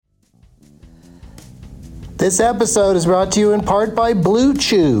This episode is brought to you in part by Blue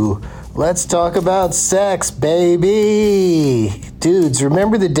Chew. Let's talk about sex, baby. Dudes,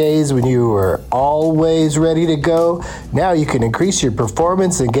 remember the days when you were always ready to go? Now you can increase your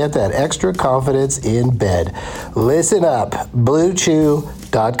performance and get that extra confidence in bed. Listen up,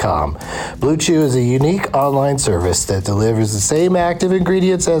 BlueChew.com. Blue Chew is a unique online service that delivers the same active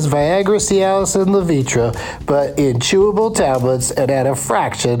ingredients as Viagra, Cialis, and Levitra, but in chewable tablets and at a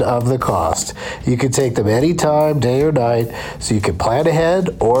fraction of the cost. You can take them anytime, day or night, so you can plan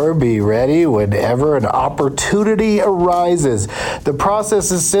ahead or be ready whenever an opportunity arises. The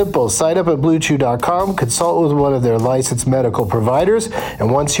process is simple. Sign up at BlueChew.com, consult with one of their licensed medical providers, and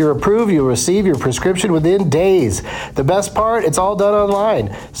once you're approved, you'll receive your prescription within days. The best part, it's all done online,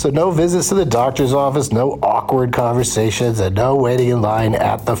 so no visits to the doctor's office, no awkward conversations, and no waiting in line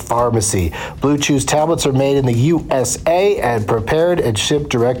at the pharmacy. Blue Chew's tablets are made in the USA and prepared and shipped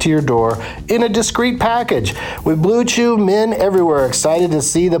direct to your door in a discreet package. With Blue Chew, men everywhere are excited to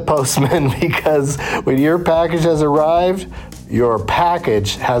see the postman because when your package has arrived, your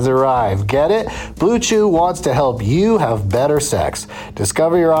package has arrived. Get it? Blue Chew wants to help you have better sex.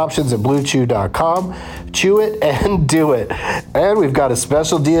 Discover your options at BlueChew.com. Chew it and do it. And we've got a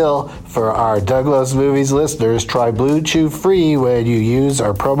special deal for our Douglas Movies listeners. Try Blue Chew free when you use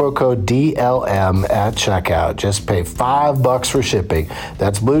our promo code DLM at checkout. Just pay $5 for shipping.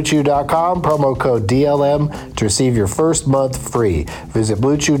 That's BlueChew.com, promo code DLM to receive your first month free. Visit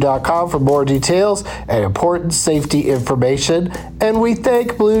BlueChew.com for more details and important safety information. And we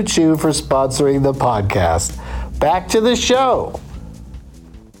thank Blue Chew for sponsoring the podcast. Back to the show.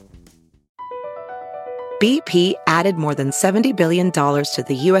 BP added more than $70 billion to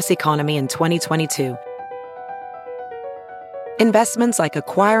the U.S. economy in 2022. Investments like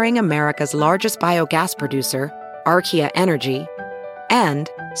acquiring America's largest biogas producer, Archaea Energy,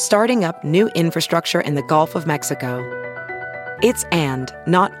 and starting up new infrastructure in the Gulf of Mexico. It's and,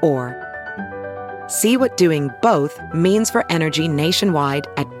 not or. See what doing both means for energy nationwide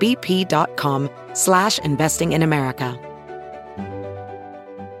at bp.com/investing in America.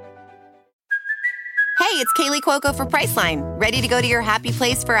 Hey, it's Kaylee Cuoco for Priceline. Ready to go to your happy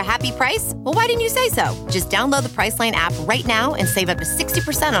place for a happy price? Well, why didn't you say so? Just download the Priceline app right now and save up to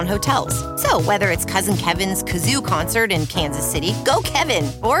 60% on hotels. So whether it's Cousin Kevin's Kazoo Concert in Kansas City, go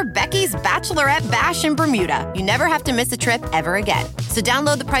Kevin, or Becky's Bachelorette Bash in Bermuda, you never have to miss a trip ever again. So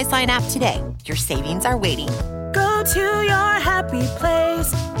download the Priceline app today. Your savings are waiting. Go to your happy place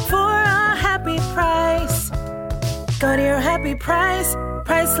for a happy price. Go to your happy price,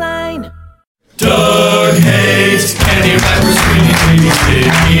 Priceline. Doug hates any rapper screaming, screaming,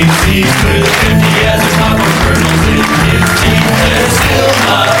 sticky teeth with 50 as a couple kernels in his teeth. There's still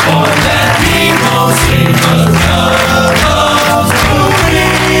not one that he won't sing, 'cause Doug loves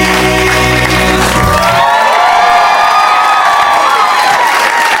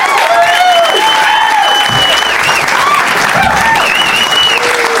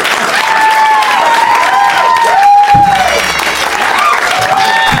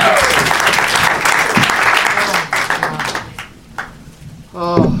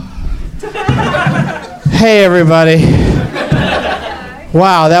Hey everybody.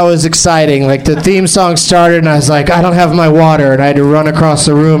 Wow, that was exciting. Like the theme song started and I was like, I don't have my water, and I had to run across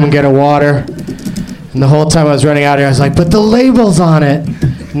the room and get a water. And the whole time I was running out here, I was like, but the label's on it.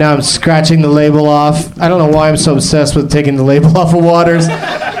 Now I'm scratching the label off. I don't know why I'm so obsessed with taking the label off of waters.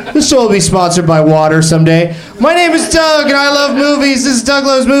 This show will be sponsored by water someday. My name is Doug and I love movies. This is Doug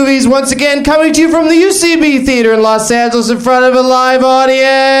Loves Movies, once again coming to you from the UCB Theater in Los Angeles in front of a live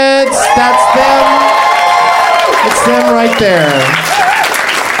audience. That's them. It's them right there.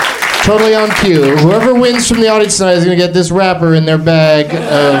 Totally on cue. Whoever wins from the audience tonight is going to get this wrapper in their bag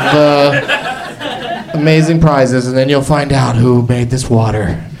of amazing prizes, and then you'll find out who made this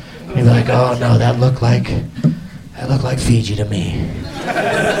water. And you'll be like, oh no, that looked like Fiji to me.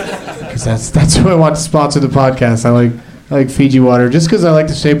 Because that's who I want to sponsor the podcast. I like Fiji water just because I like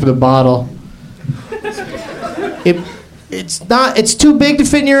the shape of the bottle. It's too big to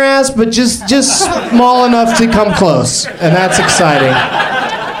fit in your ass, but just small enough to come close, and that's exciting.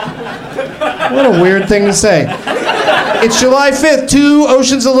 What a weird thing to say. It's July 5th, 2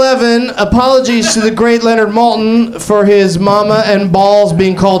 Ocean's 11. Apologies to the great Leonard Maltin for his mama and balls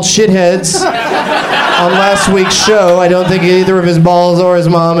being called shitheads on last week's show. I don't think either of his balls or his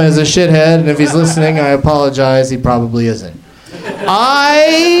mama is a shithead, and if he's listening, I apologize. He probably isn't.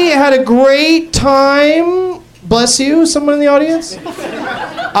 I had a great time. Bless you, someone in the audience.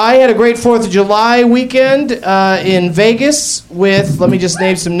 I had a great 4th of July weekend in Vegas with, let me just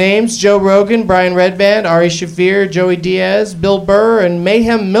name some names, Joe Rogan, Brian Redband, Ari Shaffir, Joey Diaz, Bill Burr, and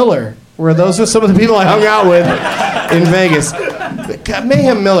Mayhem Miller. where those were some of the people I hung out with in Vegas. God,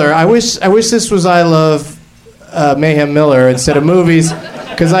 Mayhem Miller. I wish this was I Love Mayhem Miller instead of movies,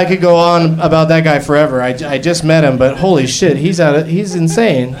 because I could go on about that guy forever. I just met him, but holy shit, he's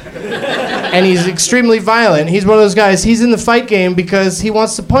insane. And he's extremely violent. He's one of those guys, he's in the fight game because he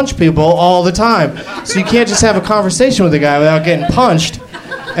wants to punch people all the time. So you can't just have a conversation with a guy without getting punched.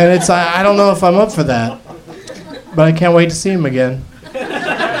 And it's, I don't know if I'm up for that. But I can't wait to see him again.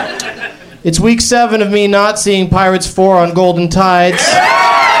 It's week 7 of me not seeing Pirates 4 on Golden Tides.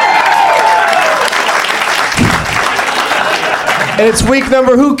 And it's week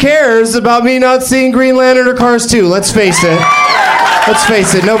number, who cares about me not seeing Green Lantern or Cars 2? Let's face it. Let's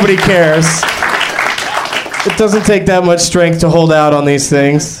face it, nobody cares. It doesn't take that much strength to hold out on these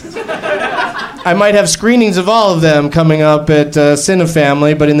things. I might have screenings of all of them coming up at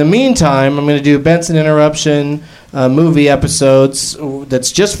Cinefamily, but in the meantime, I'm going to do Benson Interruption movie episodes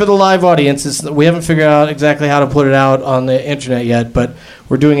that's just for the live audience. We haven't figured out exactly how to put it out on the internet yet, but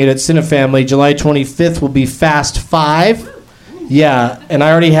we're doing it at Cinefamily. July 25th will be Fast 5. Yeah, and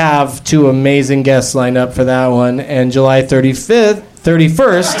I already have 2 amazing guests lined up for that one. And July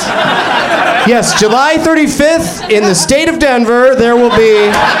 31st, yes, July 35th in the state of Denver, there will be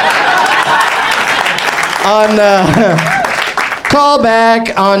on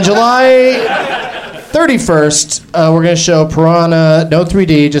callback on July 31st. We're going to show Piranha, no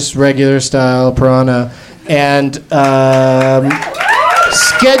 3D, just regular style Piranha, and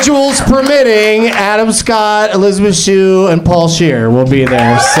schedules permitting, Adam Scott, Elizabeth Shue, and Paul Scheer will be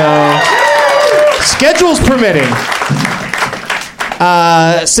there. So, schedules permitting.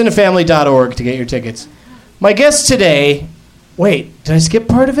 Cinefamily.org to get your tickets. My guest today. Wait, did I skip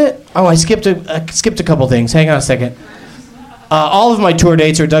part of it? Oh, I skipped a couple things. Hang on a second. All of my tour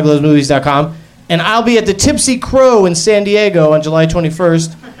dates are douglovesmovies.com, and I'll be at the Tipsy Crow in San Diego on July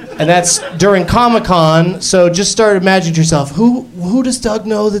 21st. And that's during Comic-Con, so just start imagining to yourself, who does Doug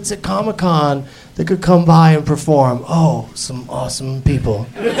know that's at Comic-Con that could come by and perform? Oh, some awesome people.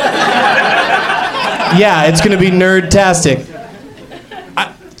 Yeah, it's going to be nerd-tastic.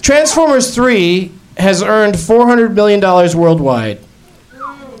 Transformers 3 has earned $400 million worldwide.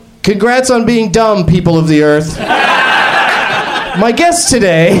 Congrats on being dumb, people of the Earth. My guests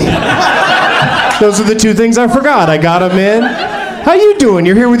today, those are the 2 things I forgot. I got them in. How you doing?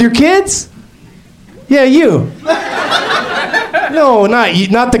 You're here with your kids? Yeah, you. No, not you,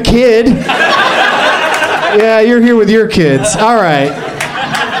 not the kid. Yeah, you're here with your kids. All right.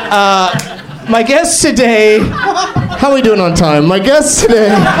 My guests today, how are we doing on time? My guests today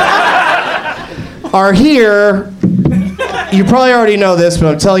are here. You probably already know this, but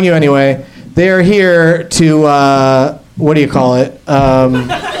I'm telling you anyway. They are here to, what do you call it?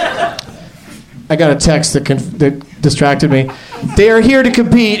 I got a text that distracted me. They are here to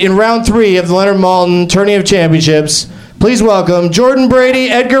compete in round 3 of the Leonard Maltin Tourney of Championships. Please welcome Jordan Brady,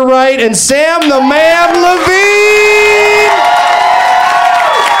 Edgar Wright, and Samm the Man Levine,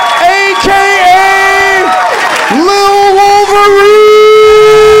 a.k.a. Lil Wolverine,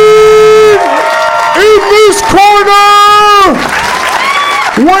 in this corner,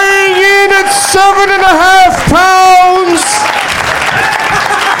 weighing in at 7.5 pounds,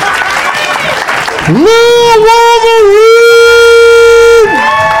 Lil Wolverine.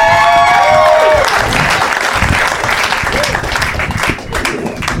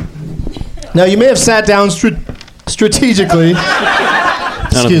 Now, you may have sat down strategically.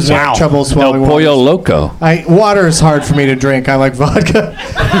 Excuse me, I have trouble swallowing water. Pollo Loco. Water is hard for me to drink. I like vodka.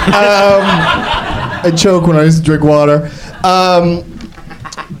 I choke when I used to drink water.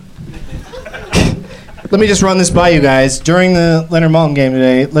 Let me just run this by you guys. During the Leonard Maltin game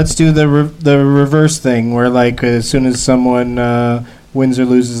today, let's do the reverse thing, where like as soon as someone wins or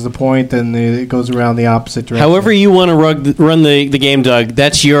loses the point, then it goes around the opposite direction. However you want to run the game, Doug,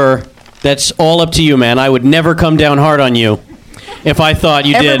 that's all up to you, man. I would never come down hard on you if I thought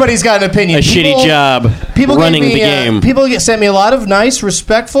you Everybody's got an opinion. A shitty job running the game. People sent me a lot of nice,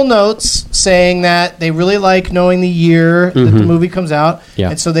 respectful notes saying that they really like knowing the year that the movie comes out. Yeah.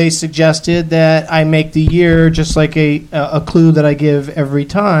 And so they suggested that I make the year just like a clue that I give every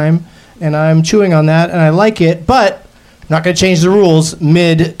time. And I'm chewing on that, and I like it, but I'm not going to change the rules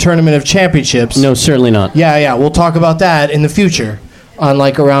mid-Tournament of Championships. No, certainly not. Yeah, we'll talk about that in the future on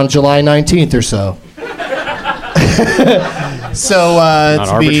like around July 19th or so. So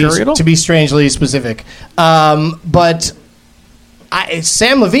to be strangely specific, but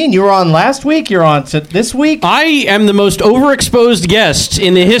Samm Levine, you were on last week. You're on this week. I am the most overexposed guest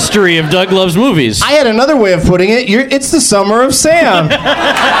in the history of Doug Loves Movies. I had another way of putting it. It's the summer of Samm.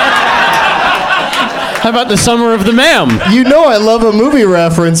 How about the Summer of the Ma'am? You know I love a movie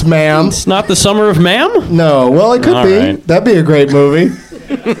reference, ma'am. It's not the Summer of Ma'am? No, well, it could All be. right. That'd be a great movie.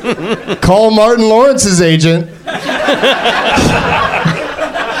 Call Martin Lawrence's agent.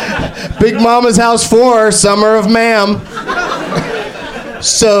 Big Mama's House 4, Summer of Ma'am.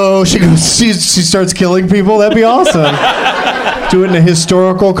 So she goes. She starts killing people. That'd be awesome. Do it in a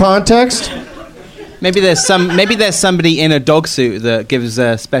historical context. Maybe there's somebody in a dog suit that gives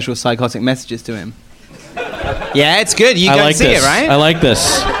special psychotic messages to him. Yeah, it's good. You guys see it, right? I like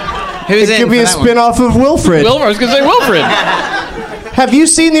this. Who's It in could be for a that one? spin-off of Wilfred. I was going to say Wilfred. Have you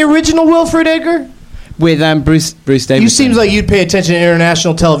seen the original Wilfred, Edgar? With Bruce Davidson. You seems like you'd pay attention to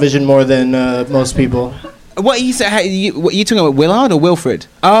international television more than most people. What you talking about, Willard or Wilfred?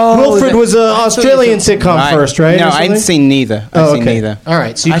 Oh, Wilfred was an Australian sitcom first, right? No, or I hadn't something? seen neither. Oh, I've seen okay. neither. All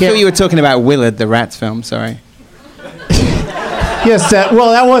right, so you I can't. thought you were talking about Willard, the Rats film. Sorry. Yes, that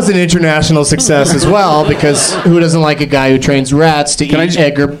was an international success as well, because who doesn't like a guy who trains rats to eat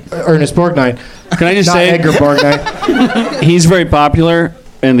Ernest Borgnine? Can I just Not say, Edgar Borgnine. he's very popular,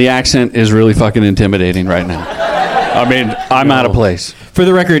 and the accent is really fucking intimidating right now. I mean, I'm out of place. For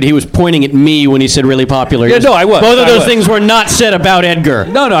the record, he was pointing at me when he said really popular. Yeah, no, I was. Both of I those was. things were not said about Edgar.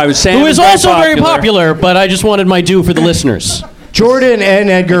 No, I was saying Who he's is also very popular, but I just wanted my due for the listeners. Jordan and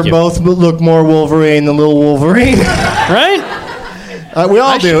Edgar both look more Wolverine than little Wolverine. Right? We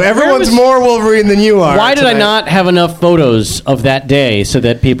all do. Everyone's more Wolverine than you are. Why did I tonight. not have enough photos of that day so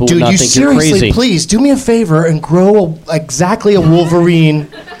that people would Dude, not you think you're seriously, crazy? please do me a favor and grow exactly a Wolverine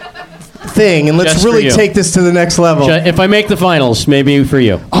thing, and let's Just for really you. take this to the next level. If I make the finals, maybe for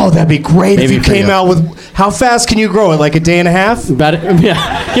you. Oh, that'd be great Maybe if you for came you. out with. How fast can you grow it? Like a day and a half? About it,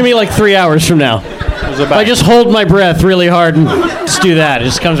 yeah. Give me like 3 hours from now. If I just hold my breath really hard and just do that, it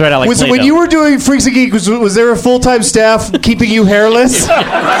just comes right out like Was it Play-Doh. when you were doing Freaks and Geeks? Was there a full-time staff keeping you hairless?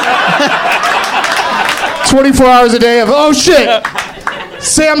 24 hours a day of oh shit,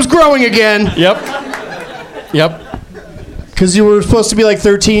 Sam's growing again. Yep. Because you were supposed to be like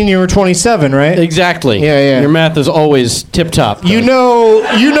 13, you were 27, right? Exactly. Yeah. Your math is always tip-top. You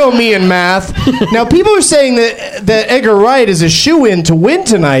know me in math. Now people are saying that Edgar Wright is a shoe-in to win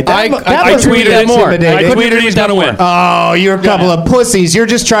tonight. I must be tweeted it more. intimidating. I tweeted he's gonna win. Oh, you're a couple of pussies. You're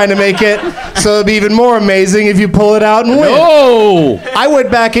just trying to make it so it'd be even more amazing if you pull it out and win. Oh! I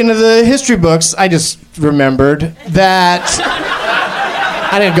went back into the history books. I just remembered that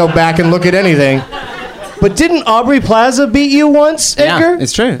I didn't go back and look at anything. But didn't Aubrey Plaza beat you once, Edgar? Yeah,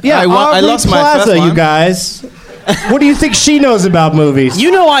 it's true. Yeah, I Aubrey lost my Plaza, first one. you guys. What do you think she knows about movies? You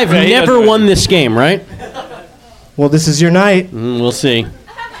know I've he never doesn't. won this game, right? Well, this is your night. We'll see.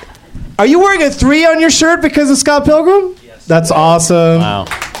 Are you wearing a 3 on your shirt because of Scott Pilgrim? Yes. That's awesome. Wow.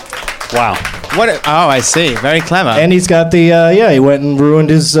 Oh, I see. Very clever. And he's got the, he went and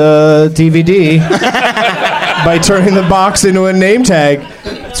ruined his DVD by turning the box into a name tag.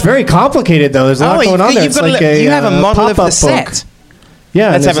 It's very complicated, though. There's a lot going on there. It's like you have a model of the pop-up set. book.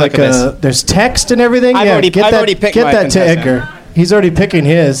 Yeah, Let's and have a look at this. There's text and everything. I've already picked Get my that to contestant. Edgar. He's already picking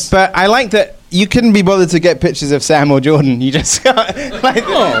his. But I like that you couldn't be bothered to get pictures of Sam or Jordan. You just got there.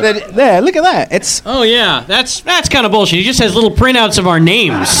 Look at that. It's Oh, yeah. That's kind of bullshit. He just has little printouts of our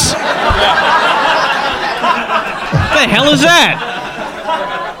names. What the hell is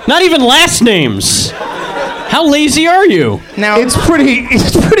that? Not even last names. How lazy are you? now. It's pretty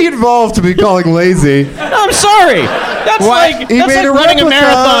involved to be calling lazy. I'm sorry. That's Why? like He that's made like a running a replica.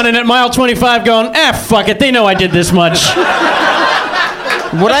 marathon and at mile 25 going, fuck it. They know I did this much.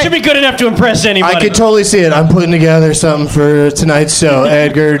 That should be good enough to impress anybody. I could totally see it. I'm putting together something for tonight's show.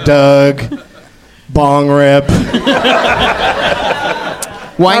 Edgar, Doug, bong rip.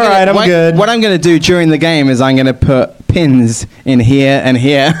 All right, I'm good. What I'm going to do during the game is I'm going to put pins in here and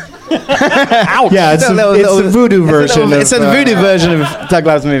here. Yeah, it's the voodoo version. It's a voodoo version of Doug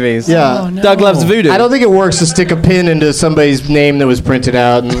Loves Movies. Yeah. Doug Loves Voodoo. I don't think it works to stick a pin into somebody's name that was printed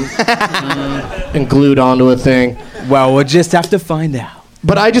out and, and glued onto a thing. Well, we'll just have to find out.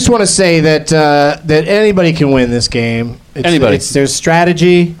 But I just want to say that that anybody can win this game. Anybody. There's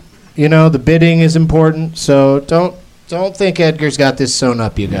strategy. You know, the bidding is important. So don't think Edgar's got this sewn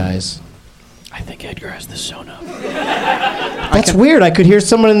up, you guys. I think Edgar has this sewn up. That's weird. I could hear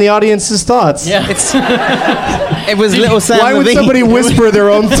someone in the audience's thoughts. Yeah. It was Little Sam Why would Levine. somebody whisper their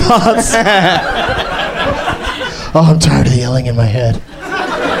own thoughts? Oh, I'm tired of the yelling in my head.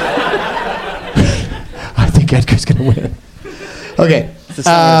 I think Edgar's going to win. Okay. The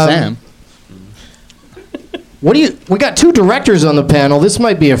Song of Sam. What do you? We got 2 directors on the panel. This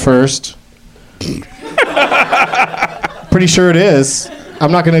might be a first. Pretty sure it is.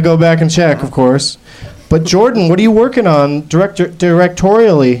 I'm not going to go back and check, of course. But Jordan, what are you working on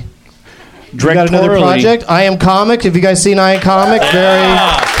directorially? You got another project? I Am Comic. Have you guys seen I Am Comic?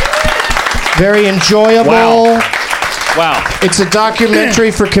 Very enjoyable. Wow. It's a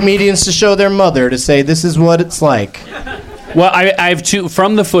documentary for comedians to show their mother to say, this is what it's like. Well, I have two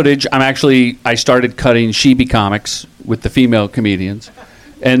from the footage. I started cutting Sheeby comics with the female comedians,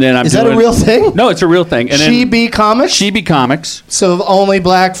 and then Is that a real thing? No, it's a real thing. And Sheeby comics. Sheeby comics. So only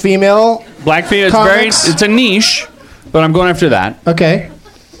black female. Black female. It's a niche, but I'm going after that. Okay.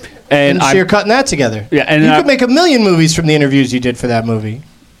 And so you're cutting that together. Yeah, and you could make 1 million movies from the interviews you did for that movie.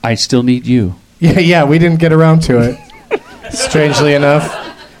 I still need you. Yeah, we didn't get around to it. Strangely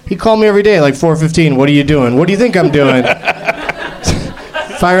enough. He called me every day, like 4:15. What are you doing? What do you think I'm doing?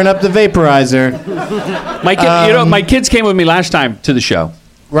 Firing up the vaporizer. My kids came with me last time to the show.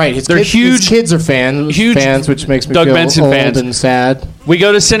 Right, his kids are fans, which makes me Doug feel Benson old fans. and sad. We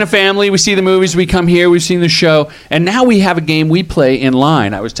go to Cinefamily, we see the movies, we come here, we've seen the show, and now we have a game we play in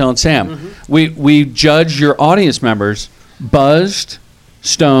line. I was telling Sam, we judge your audience members buzzed,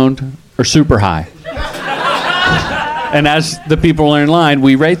 stoned, or super high. And as the people are in line,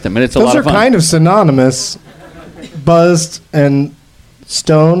 we rate them, and it's a lot of fun. Those are kind of synonymous, buzzed and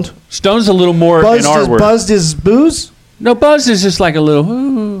stoned. Stone's a little more an R word. Buzzed is booze? No, buzz is just like a little,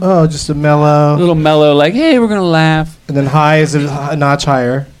 ooh. Oh, just a mellow, like, hey, we're going to laugh. And then high is a notch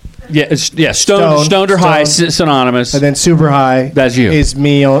higher. Yeah, stoned or high, synonymous. And then super high. That's you. Is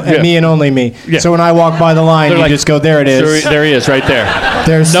me, and me and only me. Yeah. So when I walk by the line, you just go, there it is. There he is, right there.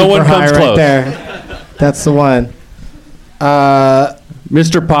 There's no super one comes high close. Right there. That's the one.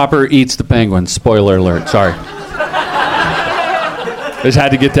 Mr. Popper eats the penguin. Spoiler alert. Sorry. Just had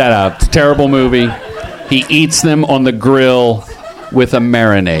to get that out. It's a terrible movie. He eats them on the grill with a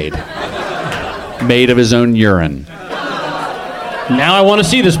marinade made of his own urine. Now I want to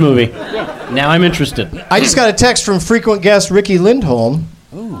see this movie. Now I'm interested. I just got a text from frequent guest Ricky Lindholm.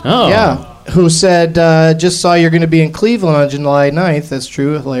 Oh. Yeah. Who said, just saw you're going to be in Cleveland on July 9th. That's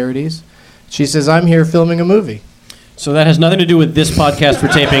true, hilarities. She says, I'm here filming a movie. So that has nothing to do with this podcast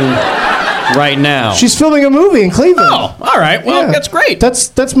we're taping right now. She's filming a movie in Cleveland. Oh, all right. Well, Yeah. that's great.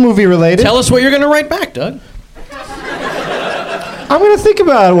 That's movie related. Tell us what you're going to write back, Doug. I'm going to think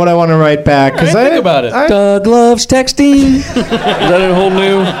about what I want to write back. All right, think about it. Doug loves texting. Is that a whole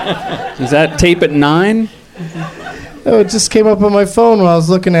new... Is that tape at 9? Oh, it just came up on my phone while I was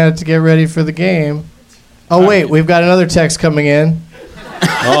looking at it to get ready for the game. Oh, wait. We've got another text coming in.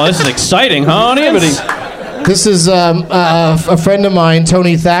 Oh, this is exciting, huh, audience? This is a friend of mine,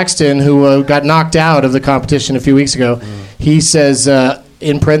 Tony Thaxton, who got knocked out of the competition a few weeks ago. He says,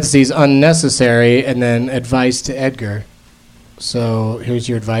 in parentheses, unnecessary, and then advice to Edgar. So here's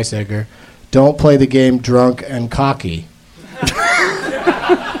your advice, Edgar. Don't play the game drunk and cocky.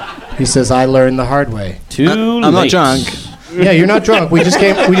 He says, I learned the hard way. I'm not drunk. Yeah, you're not drunk. We just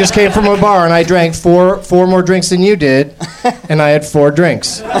came from a bar, and I drank four more drinks than you did, and I had 4 drinks.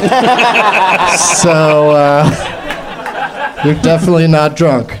 So you're definitely not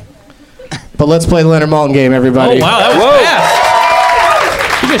drunk. But let's play the Leonard Maltin game, everybody. Oh wow, that was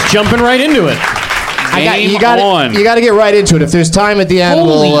fast. You're just jumping right into it. You got to get right into it. If there's time at the end,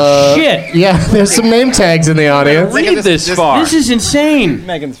 Holy shit! Yeah, there's some name tags in the audience. Read this far. This is insane.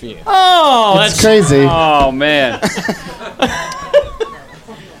 Megan's for you. Oh, That's crazy. Oh, man.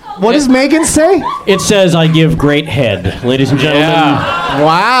 What does Megan say? It says, I give great head. Ladies and gentlemen. Yeah.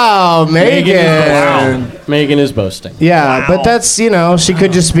 Wow, Megan. Megan is boasting. Yeah, but that's, she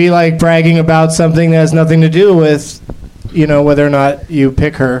could just be like bragging about something that has nothing to do with, whether or not you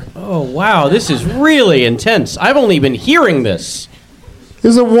pick her. Oh, wow. This is really intense. I've only been hearing this.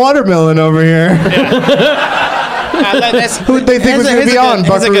 There's a watermelon over here. Who would they think was going to be on?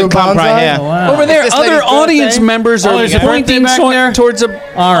 Buckaroo Banzai? Right here. Oh, wow. Over there, other audience members are there's a pointing birthday back there? towards a...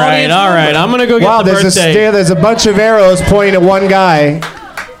 All right. I'm going to go get the birthday. There's a bunch of arrows pointing at one guy.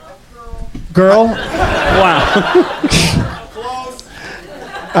 Girl? Wow.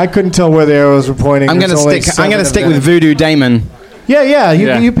 I couldn't tell where the arrows were pointing. I'm gonna stick with Voodoo Damon. Yeah.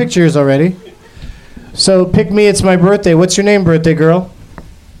 You picked yours already. So pick me. It's my birthday. What's your name, birthday girl?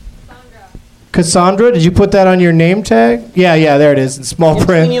 Cassandra. Did you put that on your name tag? Yeah. There it is in small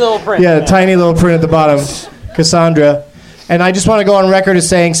print. Tiny little print. Yeah, tiny little print at the bottom. Cassandra. And I just want to go on record as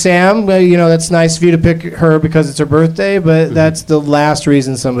saying, Sam, that's nice of you to pick her because it's her birthday, but that's the last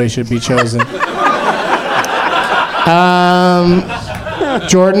reason somebody should be chosen.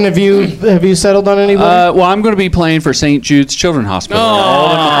 Jordan, have you settled on anybody? Well, I'm going to be playing for St. Jude's Children's Hospital.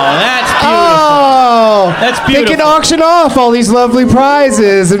 Oh, that's beautiful. Oh, That's beautiful. They can auction off all these lovely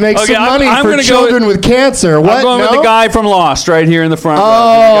prizes and make some money for children with cancer. What? I'm going with the guy from Lost right here in the front row.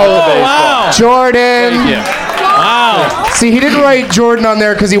 Oh, wow. Jordan. Thank you. Wow. See, he didn't write Jordan on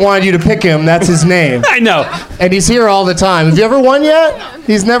there because he wanted you to pick him. That's his name. I know. And he's here all the time. Have you ever won yet?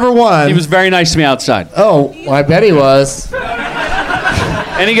 He's never won. He was very nice to me outside. Oh, well, I bet he was.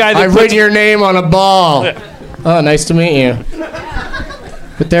 Any guy that I've written your name on a ball. Oh, nice to meet you.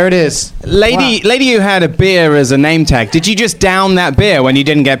 But there it is. Lady who had a beer as a name tag, did you just down that beer when you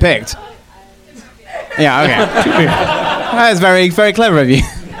didn't get picked? Yeah, okay. That was very, very clever of you.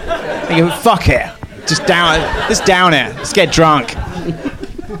 Thinking, fuck it. Just down it. Let's get drunk.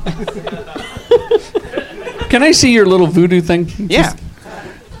 Can I see your little voodoo thing? Yeah.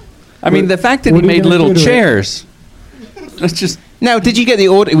 I mean, the fact that he made little chairs. That's just... No, did you get the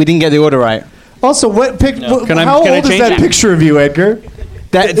order? We didn't get the order right. Also, how old is that picture of you, Edgar?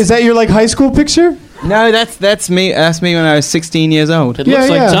 Is that your high school picture? No, that's me. That's me when I was 16 years old. It looks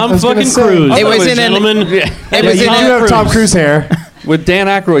like Tom fucking Cruise. It was in gentlemen. It was you in do have Tom Cruise hair with Dan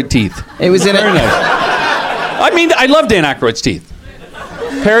Aykroyd teeth. It was in very nice. I mean, I love Dan Aykroyd's teeth.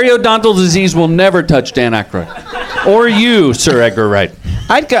 Periodontal disease will never touch Dan Aykroyd, or you, Sir Edgar Wright. Is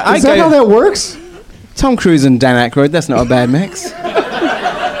that how that works? Tom Cruise and Dan Aykroyd. That's not a bad mix.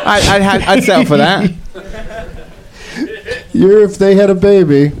 I'd settle for that. You're if they had a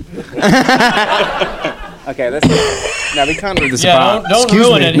baby. Okay, now we can't read this apart. Don't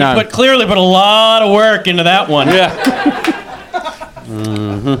ruin it. No. But clearly put a lot of work into that one. Yeah.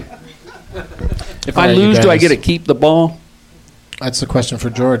 If I lose, do I get to keep the ball? That's the question for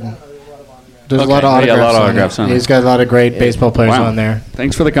Jordan. There's Okay. a lot of Yeah, autographs. on He's got a lot of great baseball players Wow. on there.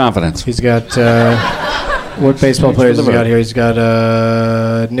 Thanks for the confidence. He's got what baseball players has he got here? He's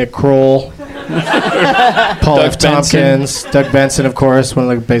got Nick Kroll, Paul F. Tompkins, Doug Benson, of course, one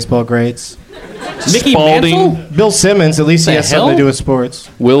of the baseball greats. Mickey Spalding. Mantle? Bill Simmons. At least he The has something hell? to do with sports.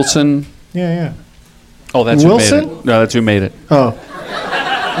 Wilson. Yeah. Oh, that's Wilson? who made it. No, that's who made it. Oh,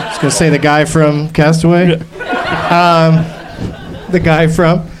 I was gonna say the guy from Castaway. The guy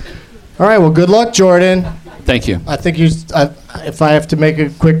from. All right. Well, good luck, Jordan. Thank you. I think if I have to make a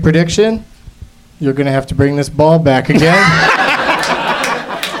quick prediction, you're going to have to bring this ball back again.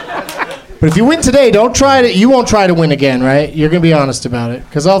 But if you win today, you won't try to win again, right? You're going to be honest about it,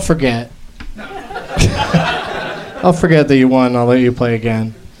 because I'll forget. I'll forget that you won. I'll let you play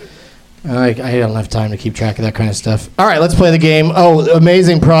again. I don't have time to keep track of that kind of stuff. All right, let's play the game. Oh,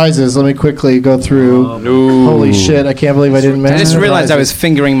 amazing prizes. Let me quickly go through. Holy shit, I can't believe I didn't mention I just the realized prizes. I was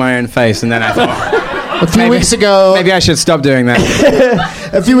fingering my own face, and then I thought... A few weeks ago... Maybe I should stop doing that.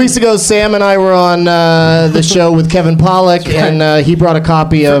 A few weeks ago, Samm and I were on the show with Kevin Pollak, and he brought a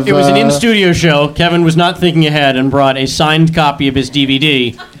copy of... It was an in-studio show. Kevin was not thinking ahead and brought a signed copy of his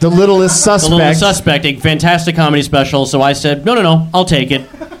DVD. The Littlest Suspect. The Littlest Suspect, a fantastic comedy special. So I said, no, I'll take it.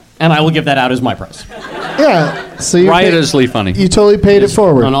 And I will give that out as my prize. Yeah. So you Riotously funny. You totally paid it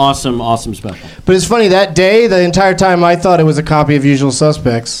forward. An awesome, awesome special. But it's funny, that day, the entire time I thought it was a copy of Usual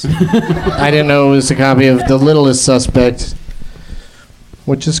Suspects. I didn't know it was a copy of The Littlest Suspect,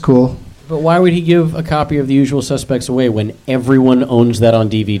 which is cool. But why would he give a copy of The Usual Suspects away when everyone owns that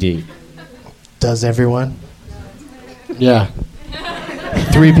on DVD? Does everyone? Yeah.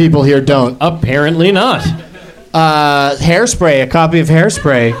 3 people here don't. Apparently not. Hairspray, a copy of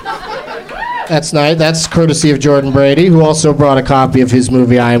Hairspray. That's nice. That's courtesy of Jordan Brady, who also brought a copy of his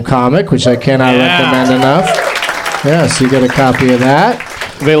movie I Am Comic, which I cannot recommend enough. Yeah, so you get a copy of that.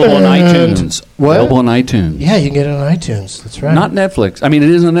 Available on iTunes. What? Available on iTunes. Yeah, you can get it on iTunes. That's right. Not Netflix. I mean, it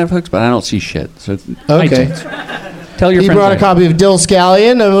is on Netflix, but I don't see shit. So Okay. iTunes. Tell your He friends. brought a copy of Dill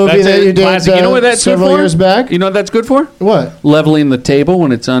Scallion, a movie that you did You know what that's several good for? years back. You know what that's good for? What? Leveling the table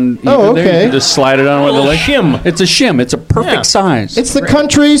when it's uneven. Oh, There. You okay. can just slide it on with the little leg. shim. It's a shim. It's a perfect size. It's the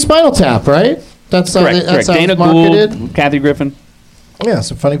country Spinal Tap, right? That's how correct. that's how Dana it's marketed. Gould, Kathy Griffin. Yeah,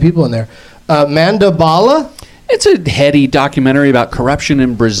 some funny people in there. Mandabala. It's a heady documentary about corruption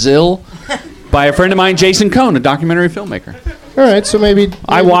in Brazil by a friend of mine, Jason Cohn, a documentary filmmaker. All right, so maybe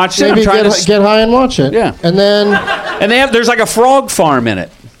I watched it. I'm Maybe trying get high and watch it. Yeah. And then And there's like a frog farm in it.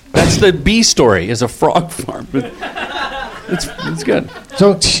 That's the B story, is a frog farm. It's good.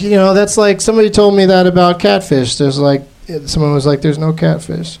 so that's like somebody told me that about catfish. There's like someone was like, "There's no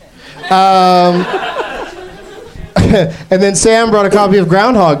catfish." And then Samm brought a copy of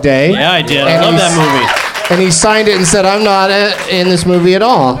Groundhog Day. Yeah, I did. I And love he's- that movie. And he signed it and said, "I'm not in this movie at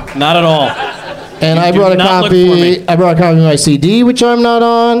all." Not at all. And You I do brought a not look for copy. me. I brought a copy of my CD, which I'm not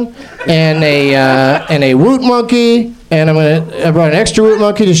on, and a Woot Monkey, and I brought an extra Woot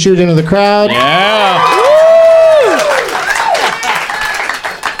Monkey to shoot into the crowd. Yeah.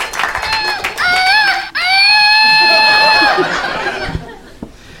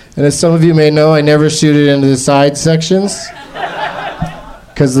 And as some of you may know, I never shoot it into the side sections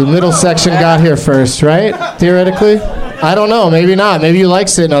Because the middle section got here first, right? Theoretically? I don't know. Maybe not. Maybe you like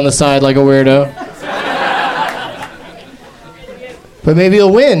sitting on the side like a weirdo. But maybe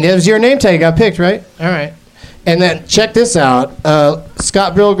you'll win. It was your name tag got picked, right? All right. And then check this out.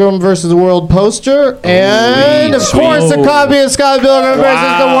 Scott Pilgrim versus the World poster. And, of course, the copy of Scott Pilgrim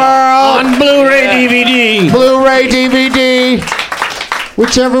versus the World. On Blu-ray DVD. Blu-ray DVD.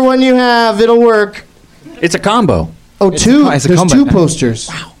 Whichever one you have, it'll work. It's a combo. Oh, two. It's a There's combo two now. posters.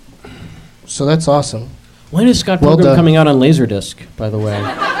 Wow. So that's awesome. When is Scott Well Pilgrim done. coming out on Laserdisc, by the way?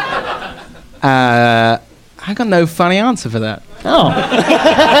 I got no funny answer for that. Oh. All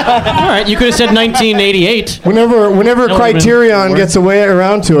right, you could have said 1988. Whenever No, Criterion gets away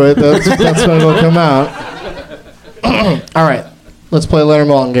around to it, that's when it'll come out. All right, let's play Leonard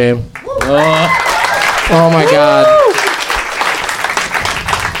Maltin game. Oh my God.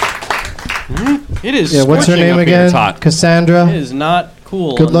 It is. Yeah, what's her scorching name up here. again? It's hot. Cassandra. It is not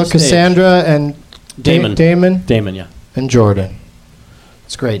cool. Good on luck, the stage. Cassandra and Damon. Damon, Yeah. and Jordan.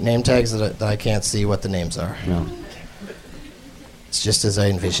 It's great. Name tags that I can't see what the names are. No. It's just as I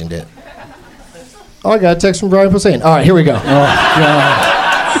envisioned it. Oh, I got a text from Brian Posehn. All right, here we go.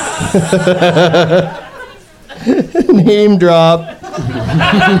 Name drop.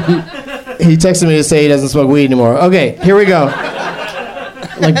 He texted me to say he doesn't smoke weed anymore. Okay, here we go.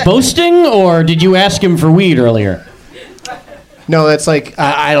 Like boasting, or did you ask him for weed earlier? No, that's like,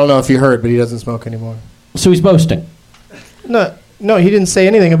 I don't know if you heard, but he doesn't smoke anymore. So he's boasting. No, he didn't say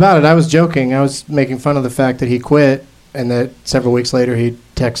anything about it. I was joking. I was making fun of the fact that he quit and that several weeks later he'd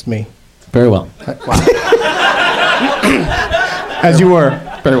text me. Very well. Wow. As you were.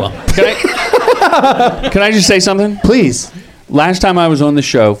 Very well. Can I just say something? Please. Last time I was on the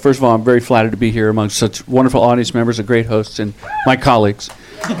show, first of all, I'm very flattered to be here amongst such wonderful audience members and great hosts and my colleagues.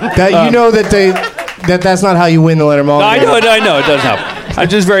 That you know that's not how you win the Leonard Maltin I game. know, it does help. I'm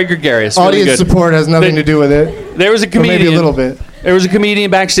just very gregarious. really Audience good. support has nothing to do with it. There was a Or comedian. maybe a little bit. There was a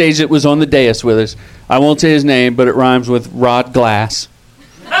comedian backstage that was on the dais with us. I won't say his name, but it rhymes with Rod Glass.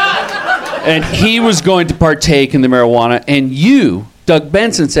 And he was going to partake in the marijuana, and you, Doug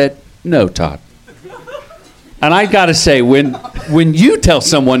Benson, said, "No, Todd." And I got to say, when you tell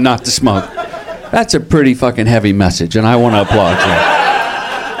someone not to smoke, that's a pretty fucking heavy message, and I want to applaud you.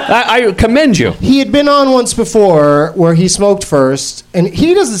 I commend you. He had been on once before where he smoked first, and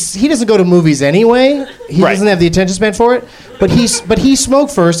he doesn't go to movies anyway. He Right. doesn't have the attention span for it. But he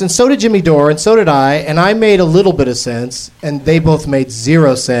smoked first, and so did Jimmy Dore, and so did I, and I made a little bit of sense, and they both made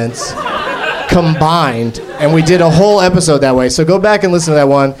 0 sense combined, and we did a whole episode that way. So go back and listen to that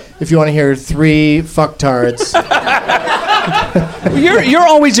one if you want to hear 3 fucktards. You're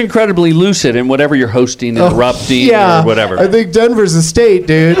always incredibly lucid in whatever you're hosting, interrupting, or whatever. I think Denver's a state,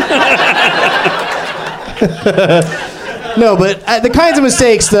 dude. No, but the kinds of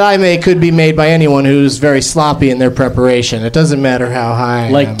mistakes that I make could be made by anyone who's very sloppy in their preparation. It doesn't matter how high I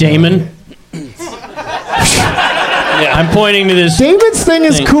am. Like Damon. Yeah, I'm pointing to this. David's thing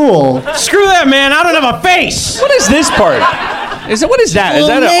is cool. Screw that, man. I don't have a face. What is this part? What is that? Is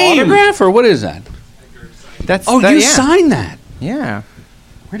that an name. autograph or what is that? You signed that. Yeah.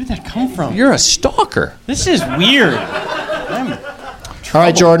 Where did that come from? You're a stalker. This is weird. All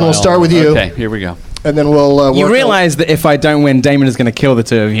right, Jordan, we'll start with you, Okay, here we go. and then we'll You work realize that if I don't win, Damon is going to kill the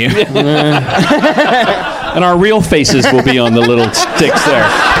two of you. And our real faces will be on the little sticks there.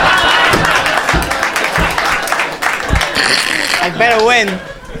 I better win.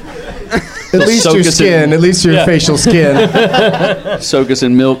 at least soak your us in- skin, at least your Yeah. facial skin. Soak us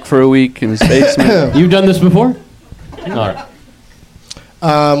in milk for a week in his basement. You've done this before? All right.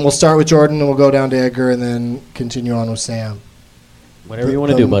 We'll start with Jordan, and we'll go down to Edgar, and then continue on with Sam. Whatever you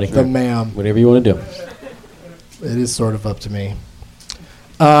want to do, buddy. The ma'am. Whatever you want to do. It is sort of up to me.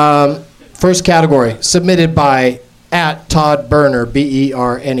 First category, submitted by @Todd Berner,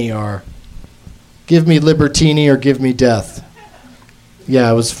 BERNER. Give me Libertini or give me death.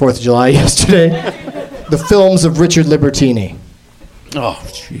 Yeah, it was 4th of July yesterday. The films of Richard Libertini. Oh,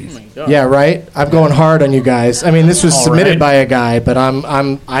 jeez. Yeah, right? I'm going hard on you guys. I mean, this was All submitted right. by a guy, but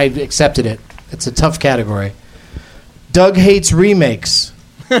I accepted it. It's a tough category. Doug hates remakes.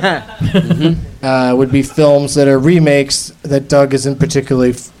 Would be films that are remakes that Doug isn't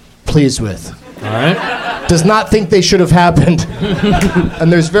particularly pleased with. All right. Does not think they should have happened.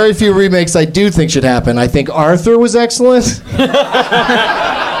 And there's very few remakes I do think should happen. I think Arthur was excellent.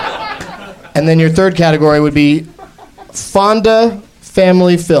 And then your third category would be Fonda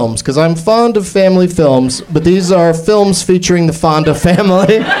family films, because I'm fond of family films, but these are films featuring the Fonda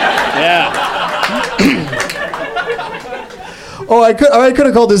family. Yeah. Oh, I could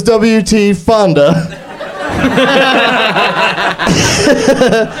have called this WT Fonda.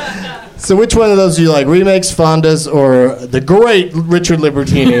 So which one of those do you like? Remakes, Fondas, or the great Richard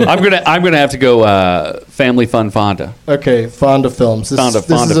Libertini? I'm gonna have to go Family Fun Fonda. Okay, Fonda films. This is a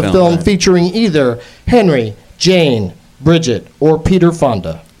film, film right. featuring either Henry, Jane, Bridget, or Peter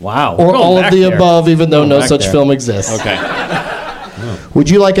Fonda. Wow. Or all of the above, even though no such film exists. Okay. Would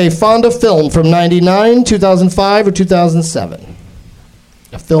you like a Fonda film from 99, 2005, or 2007?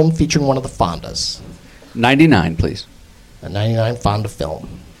 A film featuring one of the Fondas. 99, please. A 99 Fonda film.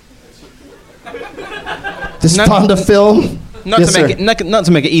 This Fonda film... Not Yes, to make sir. it not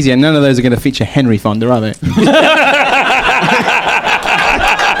to make it easier, none of those are going to feature Henry Fonda, are they?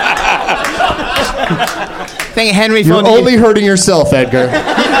 Think Henry You're Fonda. only hurting yourself, Edgar.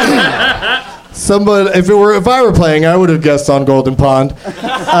 Somebody, if I were playing, I would have guessed on Golden Pond.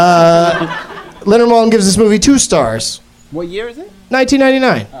 Leonard Maltin gives this movie 2 stars. What year is it?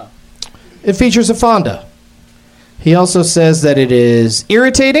 1999. Oh. It features a Fonda. He also says that it is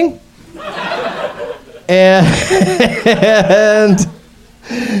irritating. And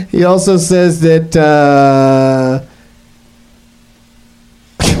he also says that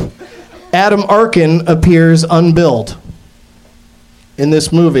Adam Arkin appears unbilled in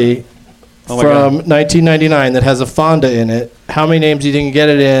this movie from 1999 that has a Fonda in it. How many names do you think you get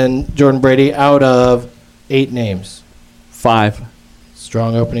it in, Jordan Brady, out of 8 names? 5.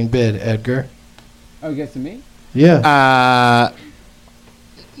 Strong opening bid, Edgar. Oh, you guess to me? Yeah.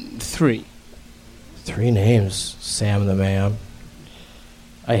 3. 3 names, Sam the man.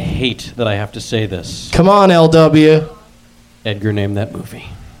 I hate that I have to say this. Come on, LW. Edgar named that movie.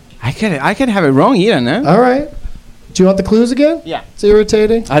 I could have it wrong. You don't know. All right. Do you want the clues again? Yeah. It's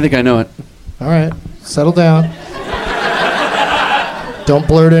irritating. I think I know it. All right. Settle down. Don't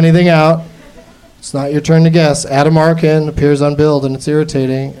blurt anything out. It's not your turn to guess. Adam Arkin appears unbilled and it's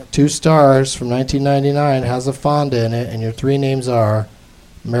irritating. 2 stars from 1999, has a Fonda in it, and your 3 names are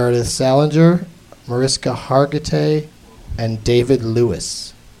Meredith Salinger, Mariska Hargitay, and David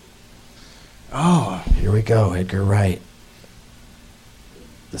Lewis. Oh. Here we go, Edgar Wright.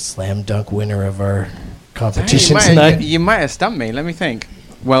 The slam dunk winner of our competition tonight. You might have stumped me. Let me think.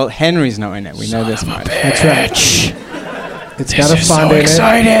 Well, Henry's not in it. We know this much. That's right. It's got a Fonda in it.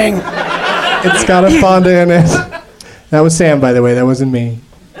 Exciting! It's got a Fonda in it. That was Sam, by the way. That wasn't me.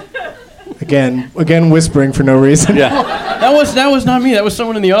 Again whispering for no reason. Yeah. That was not me. That was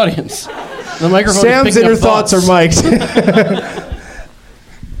someone in the audience. The microphone. Sam's inner thoughts are mic'd.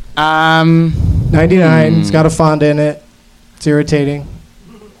 99. It's got a Fonda in it. It's irritating.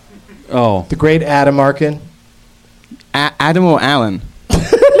 Oh. The great Adam Arkin. Adam or Alan?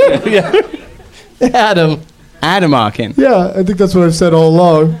 Yeah. Adam. Adam Arkin. Yeah, I think that's what I've said all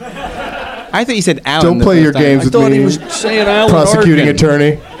along. I thought you said Alan. Don't play your games with me. I thought he was saying Alan Prosecuting Arkin.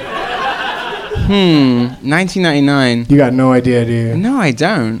 attorney. 1999. You got no idea, do you? No, I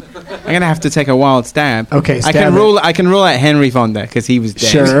don't. I'm gonna have to take a wild stab. Okay, I can rule out Henry Fonda because he was dead.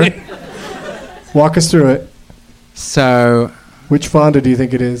 Sure. Walk us through it. So, which Fonda do you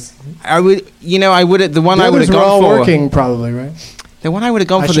think it is? the one I would have We're gone all for. working, probably, right? The one I would have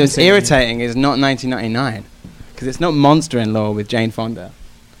gone I for shouldn't that's say irritating is not 1999 because it's not Monster-in-Law with Jane Fonda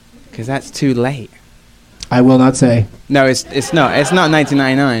because that's too late. I will not say. No, it's not. It's not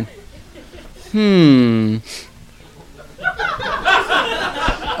 1999.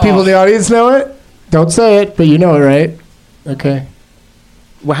 People in the audience know it? Don't say it, but you know it, right? Okay.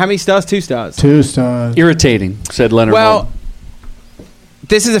 Well, how many stars? 2 stars. 2 stars. Irritating, said Leonard Well, Maltin.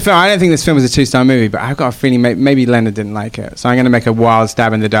 this is a film. I don't think this film is a 2-star movie, but I've got a feeling maybe Leonard didn't like it. So I'm going to make a wild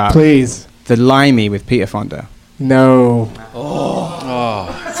stab in the dark. Please. The Limey with Peter Fonda. No.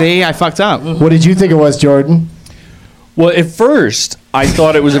 See, I fucked up. What did you think it was, Jordan? Well, at first, I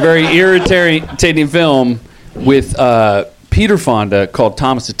thought it was a very irritating film with Peter Fonda called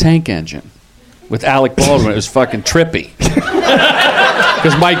Thomas the Tank Engine with Alec Baldwin. It was fucking trippy.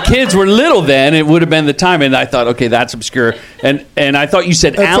 Because my kids were little then, it would have been the time, and I thought, okay, that's obscure. And I thought you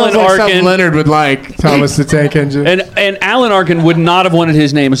said That Alan sounds like Arkin. something Leonard would like, Thomas the Tank Engine. And Alan Arkin would not have wanted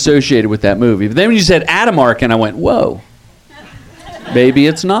his name associated with that movie. But then when you said Adam Arkin, I went, whoa. Maybe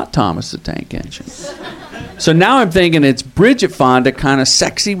it's not Thomas the Tank Engine. So now I'm thinking it's Bridget Fonda, kind of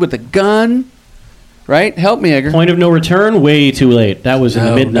sexy with a gun. Right? Help me, Edgar. Point of No Return, way too late. That was in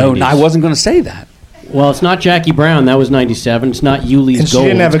the mid-90s. No, I wasn't going to say that. Well, it's not Jackie Brown. That was 97. It's not Yuli's And she Gold.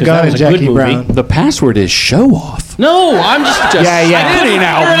 didn't have a 'cause gun that in was a good Jackie movie. Brown. The password is show off. No, I'm just Yeah. I didn't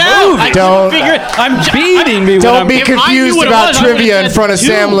Now I Don't- figure it. I'm beating me. Don't be If I knew confused what it about was, I would've trivia in said front of 2.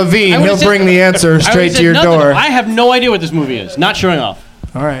 Sam Levine. I would've He'll said- bring the answer I would've straight to said your nothing. door. I have no idea what this movie is. Not showing off.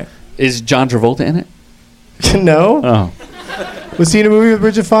 All right. Is John Travolta in it? No? Oh, Was he in a movie with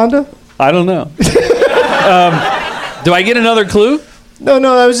Bridget Fonda? I don't know. Do I get another clue? No,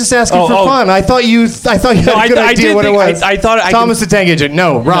 I was just asking for fun. I thought you had a good idea what it was. I thought Thomas the Tank Engine.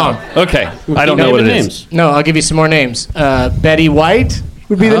 No, wrong. No. Okay. I don't know what it is. No, I'll give you some more names. Betty White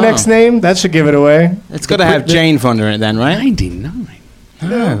would be the next name. That should give it away. It's got to have Jane Fonda in it then, right? 99.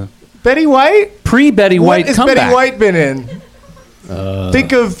 Oh. Betty White? Pre-Betty White What has comeback. Betty White been in?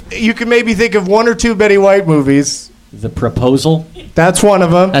 You can maybe think of one or two Betty White movies. The Proposal. That's one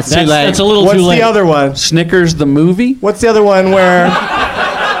of them. That's too late. That's a little What's too late. the other one? Snickers the movie? What's the other one where?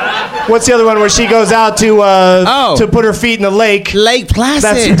 What's the other one where she goes out to put her feet in the lake? Lake Placid.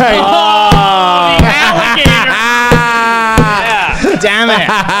 That's right. Alligator. Damn it.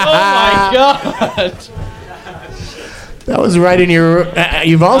 Oh my God. That was right in your.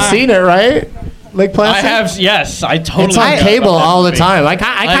 You've all seen it, right? Lake Placid. I have, yes. I totally. It's on cable all the time. I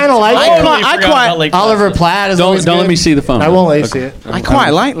kind of like it. Oliver Platt is always Don't let good. me see the phone. I won't let you see it. I quite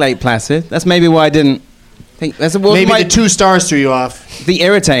like Lake Placid. That's maybe why I didn't think. Maybe the 2 stars threw you off. The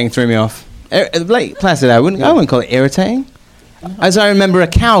irritating threw me off. Lake Placid, I wouldn't call it irritating. As I remember, a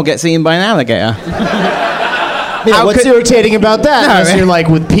cow gets eaten by an alligator. Yeah, what's irritating about that? No, Unless you're like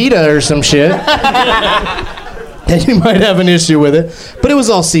with PETA or some shit. And you might have an issue with it. But it was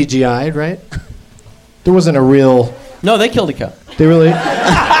all CGI'd, right? There wasn't a real... No, they killed a cow. They really...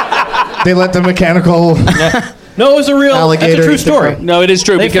 They let the mechanical... No, it was a real alligator. That's a true eat the story. crow. No, it is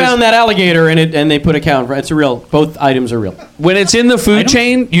true. They because found that alligator and they put a cow in front. It's a real. Both items are real. when it's in the food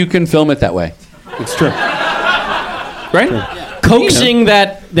chain, you can film it that way. It's true. Right? Coaxing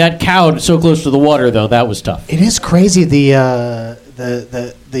that cow so close to the water, though, that was tough. It is crazy the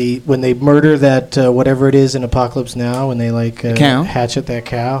when they murder that whatever it is in Apocalypse Now, when they cow? hatchet that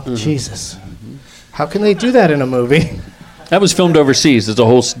cow. Jesus. How can they do that in a movie? That was filmed overseas. There's a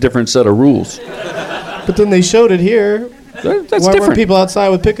whole different set of rules. But then they showed it here. That's Why different. weren't people outside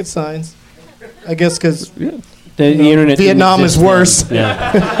with picket signs? I guess because The internet. Vietnam didn't is exist worse. then.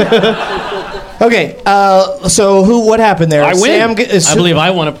 Yeah. Okay, so what happened there? I win. I believe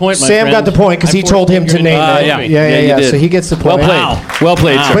I won a point. My Sam friend. got the point because he told him to name it. yeah. Yeah. you did. So he gets the Well point. played. Well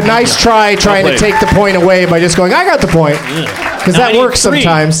played, sir. But nice try trying to played. take the point away by just going, I got the point. Because Now I that need works 3.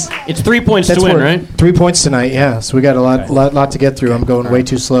 sometimes. It's 3 points That's to win, where- right? 3 points tonight, yeah. So we got a lot to get through. I'm going way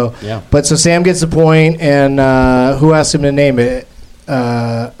too slow. Yeah. But so Sam gets the point, and who asked him to name it? You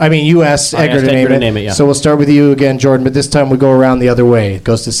asked I Edgar asked to Edgar to name name it, yeah. So we'll start with you again, Jordan, but this time we go around the other way. It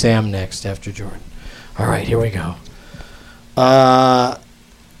goes to Sam next after Jordan. All right, here we go.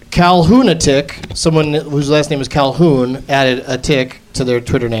 Calhoonatic, someone whose last name is Calhoun, added a tick to their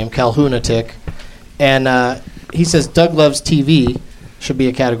Twitter name, Calhoonatic. And he says Doug Loves TV should be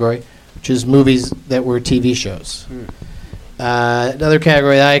a category, which is movies that were TV shows. Another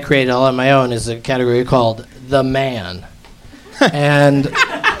category that I created all on my own is a category called The Man. And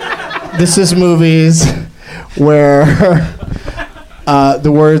this is movies where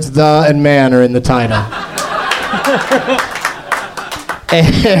the words the and man are in the title.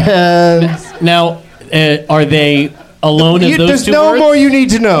 And Now, are they alone in those there's two no words? more you need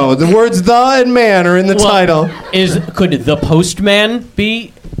to know. The words the and man are in the title. Could the postman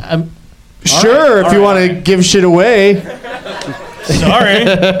be? Sure, if you want to give shit away. Sorry.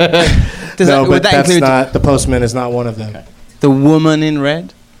 No, but that's not. The postman is not one of them. The Woman in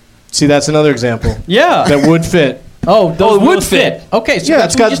Red? See, that's another example. Yeah. That would fit. Oh, those it would will fit. Okay, so Yeah,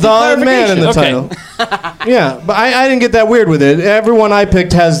 it's got just the a and man in the clarification. title. Yeah, but I didn't get that weird with it. Everyone I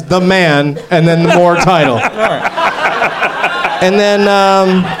picked has the man and then the more title. And then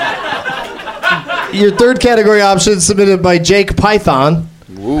your third category option submitted by Jake Python.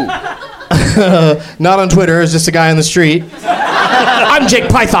 Not on Twitter, it's just a guy on the street. I'm Jake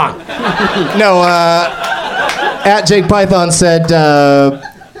Python. No, at Jake Python said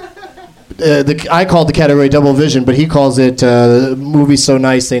I called the category Double Vision, but he calls it movie so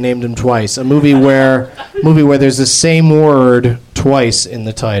nice they named him twice. A movie where there's the same word twice in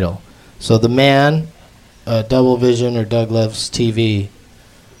the title. So The Man, Double Vision, or Doug Loves TV,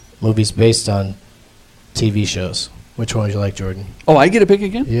 movies based on TV shows. Which one would you like, Jordan? Oh, I get to pick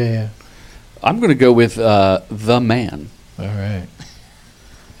again? Yeah. I'm going to go with The Man. All right.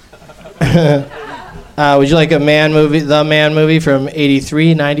 Would you like a man movie, The Man movie from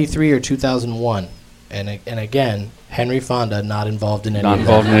 83, 93, or 2001? And again, Henry Fonda not involved in any Not of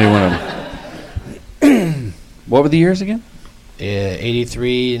involved that. in any one of them. What were the years again?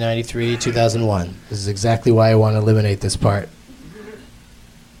 83, 93, 2001. This is exactly why I want to eliminate this part.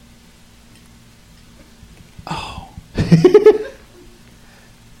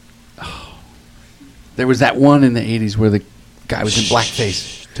 There was that one in the 80s where the guy was in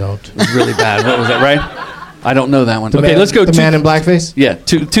blackface. Don't. It was really bad. What was that, right? I don't know that one. The Okay, man, let's go. The Man in Blackface? Yeah,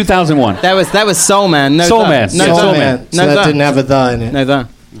 2001. That was Soul Man. No, Soul the. Man. No, Yeah. Soul Soul Man. Man. So that didn't have a the in it. No, the.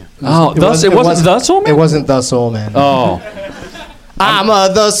 Oh, it wasn't the Soul Man? It wasn't the Soul Man. Oh. I'm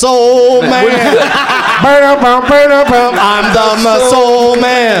the Soul Man. I'm the Soul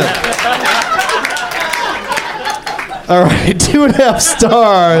Man. All right, 2.5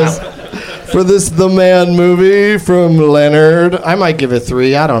 stars for this The Man movie from Leonard. I might give it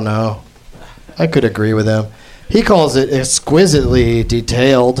 3. I don't know. I could agree with him. He calls it exquisitely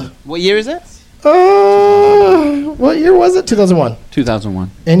detailed. What year is it? What year was it? 2001.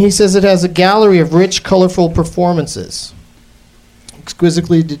 2001. And he says it has a gallery of rich, colorful performances.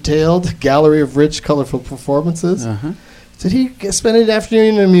 Exquisitely detailed gallery of rich, colorful performances. Uh-huh. Did he spend an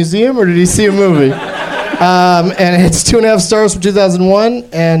afternoon in a museum or did he see a movie? And it's 2.5 stars from 2001,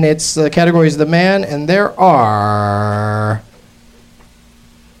 and its category is The Man, and there are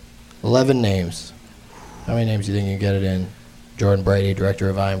 11 names. How many names do you think you can get it in? Jordan Brady, director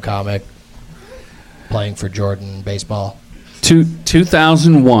of I Am Comic, playing for Jordan baseball.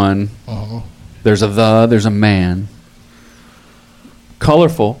 2001. Uh-huh. There's a man.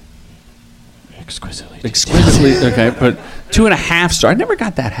 Colorful. Exquisitely. Okay, but 2.5 stars. I never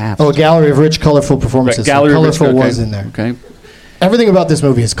got that half. Oh, a gallery of rich, colorful performances. Gallery of rich- colorful okay. was in there. Okay. Everything about this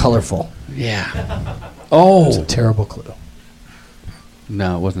movie is colorful. Yeah. It's Oh. a terrible clue.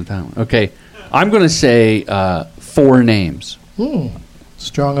 No, it wasn't that one. Okay. I'm going to say 4 names.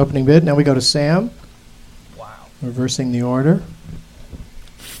 Strong opening bid. Now we go to Sam. Wow. Reversing the order.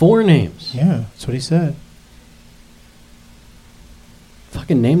 4 names. Yeah, that's what he said.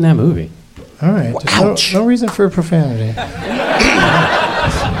 Fucking name that movie. All right. There's no reason for profanity.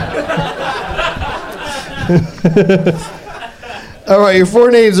 All right, your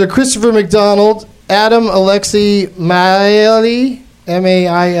 4 names are Christopher McDonald, Adam Alexei Maille,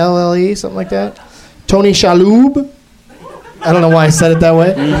 M-A-I-L-L-E, something like that. Tony Shalhoub. I don't know why I said it that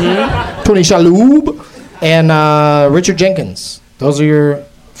way. Tony Shalhoub. And Richard Jenkins. Those are your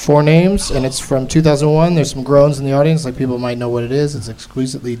 4 names, and it's from 2001. There's some groans in the audience, like people might know what it is. It's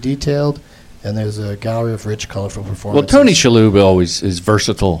exquisitely detailed, and there's a gallery of rich, colorful Well, performances. Tony Shalhoub always is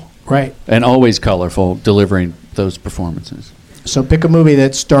versatile. Right. And always colorful, delivering those performances. So pick a movie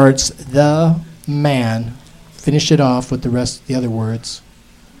that starts The Man. Finish it off with the other words.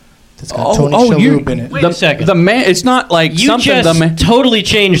 That's got Tony Shalhoub in it. Wait a second. The man. It's not like You something. just The man. totally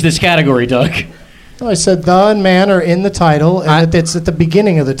changed this category, Doug. No, I said The and Man are in the title, and it's at the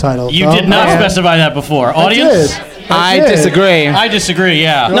beginning of the title. You The did not Man. specify that before. Audience? I did. disagree. I disagree,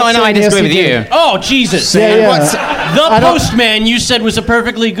 yeah. No, I saying disagree yes, with you you. did. Oh, Jesus. Yeah, yeah. The I don't- Postman you said was a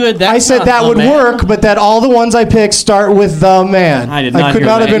perfectly good. That's I said not that The would Man. work, but that all the ones I picked start with The Man. I did not I could hear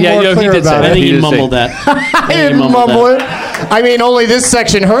not that. have been Yeah, more no, he clear did say about that. I it. think He you did say- mumbled that. I didn't mumble it. I mean, only this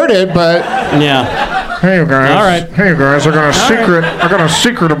section heard it, but Yeah. Hey you guys. All right. Hey you guys, I got a secret. I got a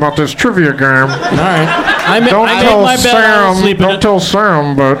secret about this trivia game. All right. I made Don't tell my bed. I was Sam. sleeping Don't tell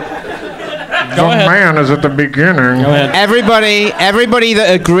Sam, but the ahead. man is at the beginning. Go ahead. Everybody that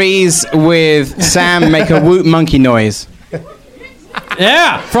agrees with Sam make a woot monkey noise.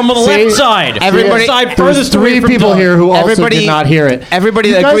 Yeah, from the left side. Everybody- Side there's furthest away 3 from people Doug. here who also Everybody- did not hear it. Everybody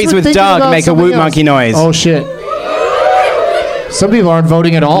You that guys agrees were with thinking Doug about make a something woot else. monkey noise. Oh, shit. Some people aren't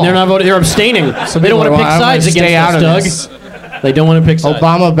voting at all. They're not voting. They're abstaining. They don't want to pick I'm gonna sides against stay out us, of Doug. this. They don't want to pick sides.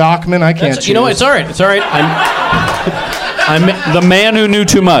 Obama, Bachman, I can't choose. You know what? It's all right. It's all right. I'm the man who knew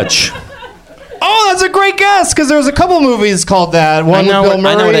too much. Oh, that's a great guess, because there was a couple movies called that. One I know with Bill what-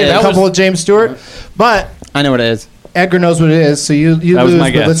 I know Murray what it and a is. couple with James Stewart. But I know what it is. Edgar knows what it is, so you That was lose, my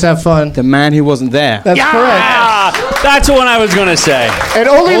but guess. let's have fun. The man who wasn't there. That's correct. Ah, that's what I was gonna say. And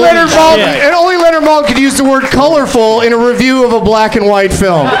only Leonard Maltin could use the word colorful in a review of a black and white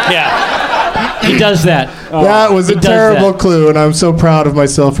film. Yeah. He does that. That was a he does terrible that. clue, and I'm so proud of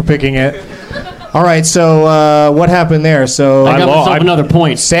myself for picking it. All right, so what happened there? So I got myself another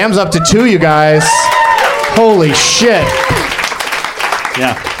point. Sam's up to 2, you guys. Holy shit.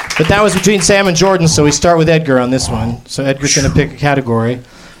 Yeah. But that was between Sam and Jordan, so we start with Edgar on this one. So Edgar's going to pick a category.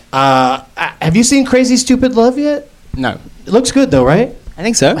 Have you seen Crazy Stupid Love yet? No. It looks good, though, right? I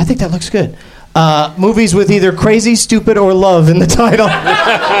think so. I think that looks good. Movies with either crazy, stupid, or love in the title.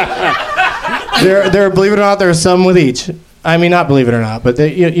 there, believe it or not, there are some with each. I mean, not believe it or not, but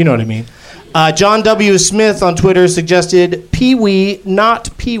you know what I mean. John W. Smith on Twitter suggested Pee-wee,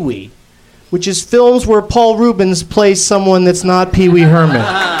 Not Pee-wee, which is films where Paul Rubens plays someone that's not Pee-wee Herman.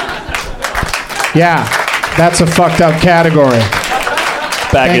 Yeah, that's a fucked up category.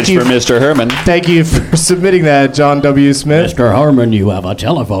 Baggage you. for Mr. Herman. Thank you for submitting that, John W. Smith. Mr. Harmon, you have a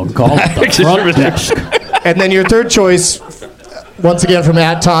telephone call at the front desk. And then your third choice once again from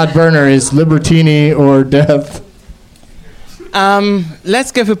 @ToddBurner, is Libertini or death?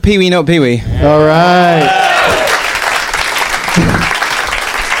 Let's go for Pee Wee, not Pee Wee. All right.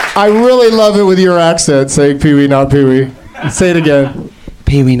 I really love it with your accent saying Pee Wee, not Pee Wee. Say it again.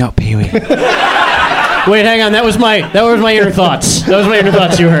 Pee Wee, not Pee Wee. Wait, hang on. That was my inner thoughts. That was my inner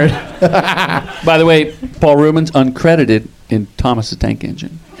thoughts you heard. By the way, Paul Rubens uncredited in Thomas the Tank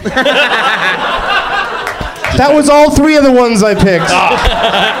Engine. That was all three of the ones I picked.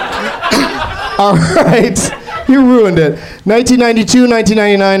 All right. You ruined it. 1992,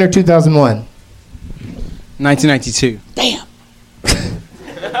 1999, or 2001? 1992. Damn.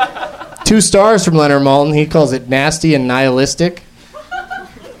 2 stars from Leonard Maltin. He calls it nasty and nihilistic.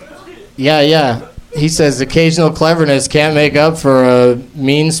 Yeah. He says occasional cleverness can't make up for a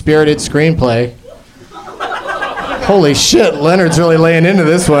mean-spirited screenplay. Holy shit, Leonard's really laying into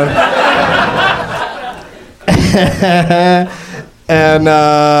this one. And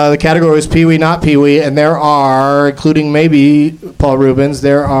the category was Pee Wee, not Pee Wee, and there are, including maybe Paul Rubens,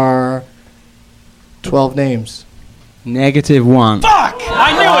 there are 12 names. -1. Fuck!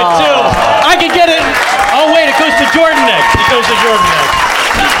 I knew it too. I could get it. Oh wait, it goes to Jordan next. It goes to Jordan next.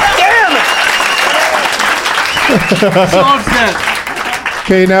 Damn it! So upset.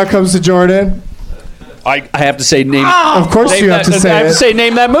 Okay, now comes to Jordan. I have to say name. Of course you have to say I have it. to say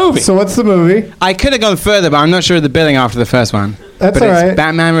name that movie. So what's the movie? I could have gone further, but I'm not sure of the billing after the first one. That's but all it's right.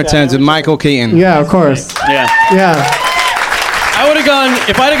 Batman Returns with Michael Keaton. Yeah, of course. Yeah. Yeah. I would have gone.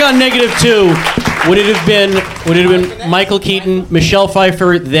 If I'd have gone -2, would it have been Michael Keaton, Michelle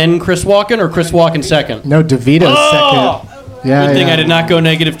Pfeiffer, then Chris Walken, or Chris Walken second? No, DeVito's second. Yeah, Good thing yeah. I did not go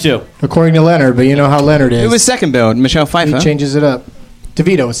 -2. According to Leonard, but you know how Leonard is. Who was second build? Michelle He Pfeiffer? changes it up.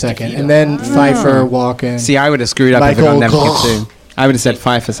 DeVito was second, and then Pfeiffer, Walken. See, I would have screwed up if I Michael got Gough. -2. I would have said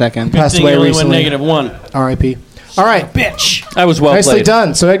Pfeiffer second. Passed Thing away only recently. went -1. R.I.P. All right. Bitch. That was well Nicely played.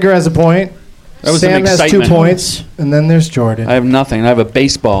 done. So Edgar has a point. That was Sam some has 2 excitement. points, and then there's Jordan. I have nothing. I have a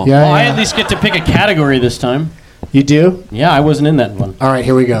baseball. Yeah, Well, I yeah. at least get to pick a category this time. You do? Yeah, I wasn't in that one. All right,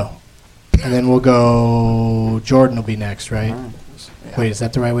 here we go. And then we'll go. Jordan will be next, right? Wait, is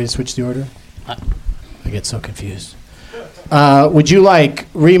that the right way to switch the order? I get so confused. Would you like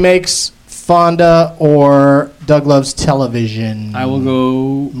remakes, Fonda, or Doug Loves Television? I will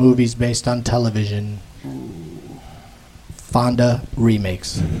go. Movies based on television. Fonda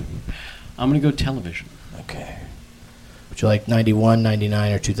remakes. I'm gonna go television. Okay. Would you like 91,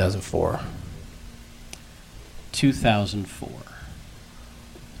 99, or 2004? 2004.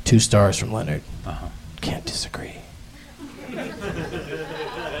 2 stars from Leonard. Uh-huh. Can't disagree.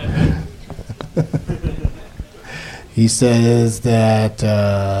 He says that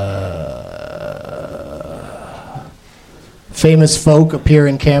famous folk appear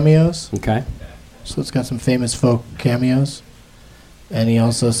in cameos. Okay. So it's got some famous folk cameos. And he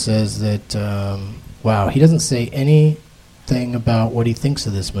also says that, wow, he doesn't say anything about what he thinks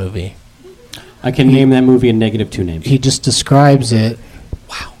of this movie. I can name that movie in -2 names. He just describes it.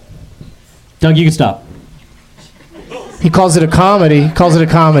 Doug, you can stop. He calls it a comedy.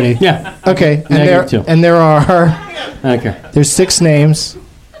 Yeah. Okay. And -2. there are Okay. there's 6 names.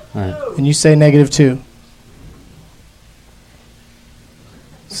 All right. And you say -2.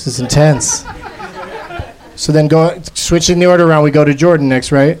 This is intense. So then switching the order around, we go to Jordan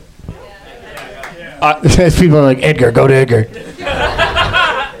next, right? People are like, Edgar, go to Edgar.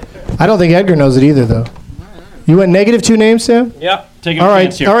 I don't think Edgar knows it either, though. You went -2 names, Sam? Yeah. Take a All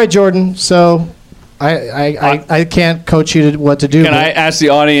chance here. right, Jordan. So I can't coach you to what to do. Can but I ask the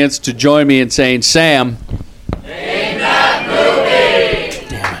audience to join me in saying, Sam?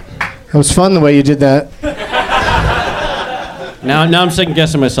 It was fun the way you did that. Now I'm second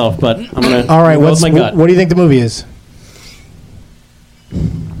guessing myself, but I'm gonna. All right, go with my gut. what do you think the movie is?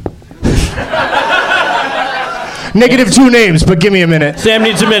 -2 names, but give me a minute. Sam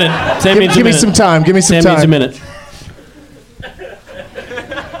needs a minute. Sam needs a Give me minute. some time. Give me some Sam time. needs a minute.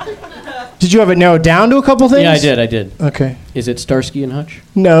 Did you have it narrowed down to a couple things? Yeah, I did. Okay. Is it Starsky and Hutch?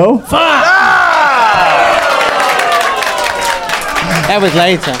 No. That was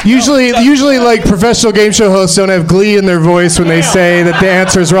later. Usually, like professional game show hosts don't have glee in their voice when they say that the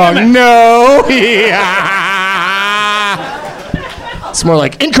answer is wrong. No. It's more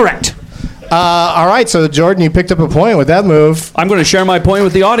like incorrect. All right, so Jordan, you picked up a point with that move. I'm going to share my point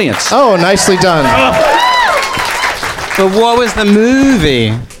with the audience. Oh, nicely done. But what was the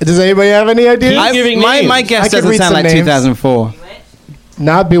movie? Does anybody have any idea? My guess I could doesn't read sound some like names. 2004.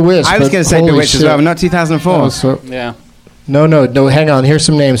 Not Bewitched. I was but going to say holy Bewitched as shit. well, but not 2004. Oh, so- Yeah. No, hang on. Here's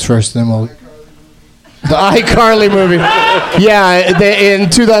some names first, then we'll... The iCarly movie. Yeah, in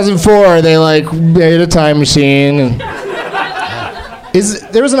 2004, they, like, made a time machine. And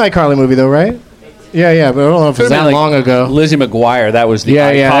There was an iCarly movie though, right? Yeah, but I don't know if it was that long ago. Lizzie McGuire, that was the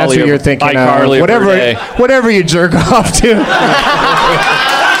Yeah, that's what you're thinking iCarly of. Whatever you jerk off to.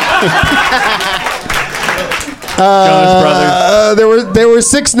 Jonas Brothers. There were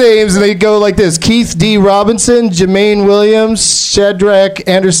 6 names, and they go like this: Keith D. Robinson, Jermaine Williams, Shadrach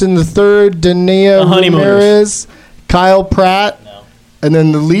Anderson III, Dania Ramirez, Kyle Pratt, and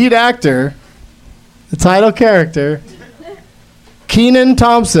then the lead actor, the title character, Kenan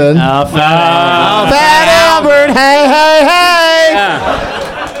Thompson. Fat Albert, hey.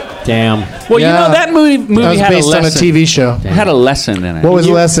 Yeah. Damn. Well, Yeah. you know, that movie That was had a based lesson. on a TV show. It had a lesson in it. What was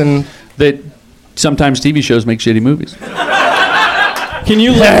the lesson? That sometimes TV shows make shitty movies. Can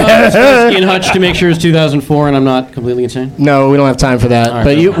you look up Starsky and Hutch to make sure it's 2004 and I'm not completely insane? No, we don't have time for that. All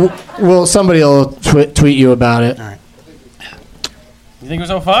right, But no. somebody will tweet you about it. All right. You think it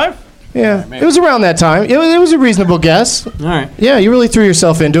was 05? Yeah, it was around that time. It was a reasonable guess. All right. Yeah, you really threw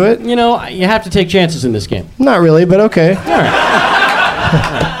yourself into it. You know, you have to take chances in this game. Not really, but okay. All right.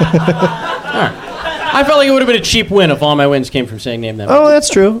 I felt like it would have been a cheap win if all my wins came from saying name them. Oh, that's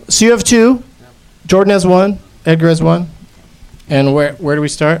true. So you have 2. Jordan has 1. Edgar has 1. And where do we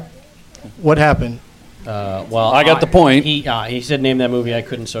start? What happened? Well, I got the point. He said name that movie. I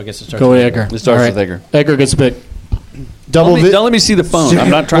couldn't, so I guess it starts Go with with Edgar. It starts All with Edgar. Edgar gets a pick. Don't let me see the phone. I'm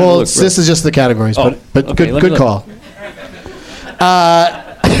not trying to look. This is just the categories, Oh, but okay, good call.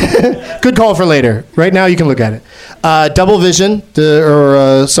 Good call for later. Right now, you can look at it. Double Vision,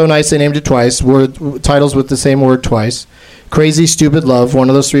 So Nice They Named It Twice. Titles with the same word twice. Crazy Stupid Love. One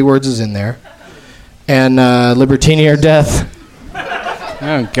of those 3 words is in there. And Libertini or Death.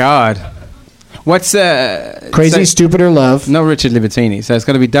 Oh God. What's Crazy Stupid or Love? Not Richard Libertini. So it's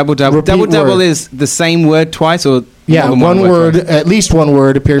got to be double. Repeat Double word. is the same word twice, or Yeah, more than one word. twice? At least one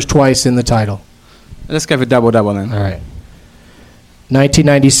word appears twice in the title. Let's go for double then. All right.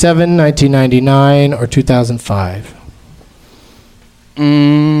 1997, 1999, or 2005?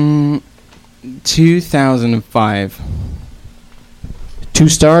 2005. 2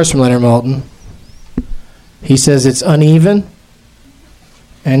 stars from Leonard Maltin. He says it's uneven,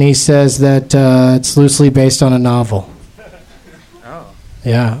 and he says that it's loosely based on a novel. Oh.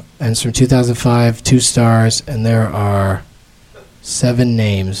 Yeah, and it's from 2005, 2 stars, and there are 7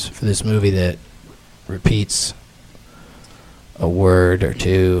 names for this movie that repeats a word or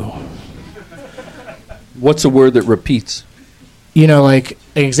 2. What's a word that repeats? You know, like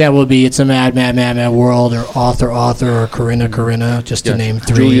an example would be "It's a Mad, Mad, Mad, Mad World," or "Author, Author," or "Corinna," just to name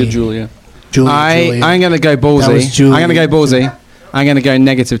 3. Julia. I'm going to go ballsy. That was Julie. I'm going to go ballsy. I'm going to go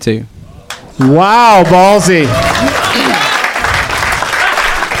 -2. Wow, ballsy.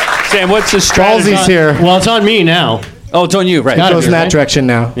 Sam, what's the strategy? Ballsy's here. Well, it's on me now. Oh, it's on you, right? It goes in that direction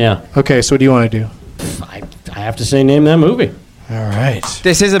now. Yeah. Okay, so what do you want to do? I have to say name that movie. All right.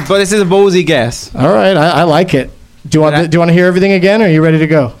 This is a ballsy guess. All right, I like it. Do you want to hear everything again, or are you ready to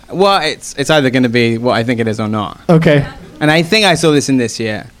go? Well, it's either going to be what I think it is or not. Okay. And I think I saw this in this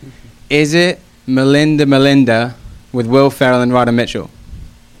year. Is it Melinda with Will Ferrell and Radha Mitchell?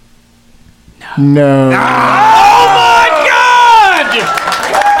 No. Oh my God!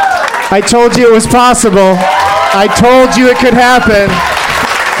 I told you it was possible. I told you it could happen.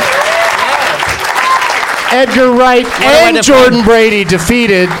 Edgar Wright and Jordan Brady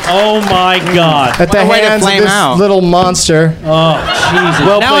defeated Oh my God! at the What a way to hands of flame this out. little monster. Oh Jesus!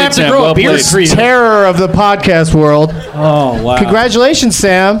 Well now I played, have to Sam. grow Well a beard played. for you. Terror of the podcast world. Oh wow! Congratulations,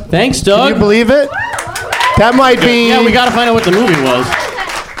 Sam. Thanks, Can Doug. you believe it? That might be... Yeah, we got to find out what the movie was.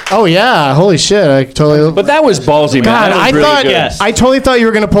 Oh, yeah. Holy shit. I totally... But that was ballsy, man. God, That was I really thought good. Yes. I totally thought you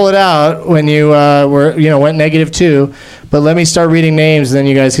were going to pull it out when you went -2. But let me start reading names, and then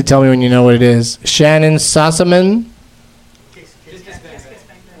you guys could tell me when you know what it is. Shannon Sossaman.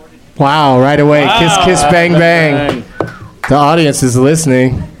 Wow, right away. Wow. Kiss, kiss, bang, bang. The audience is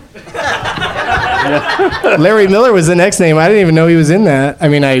listening. Larry Miller was the next name. I didn't even know he was in that. I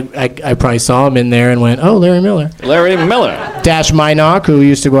mean, I probably saw him in there and went, oh, Larry Miller. Larry Miller. Dash Minock, who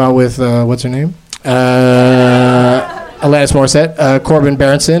used to go out with, what's her name? Alanis Morissette. Corbin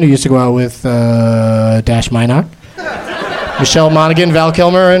Berenson, who used to go out with Dash Minock. Michelle Monaghan, Val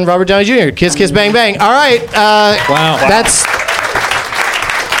Kilmer, and Robert Downey Jr. Kiss, kiss, bang, bang. All right. Wow. That's...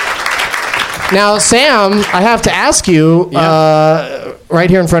 Now, Sam, I have to ask you, right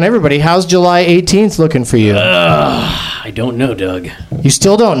here in front of everybody, how's July 18th looking for you? I don't know, Doug. You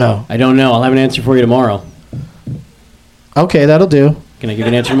still don't know? I don't know. I'll have an answer for you tomorrow. Okay, that'll do. Can I give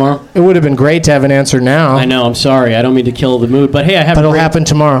you an answer tomorrow? It would have been great to have an answer now. I know. I'm sorry. I don't mean to kill the mood, but hey, I have. But it'll happen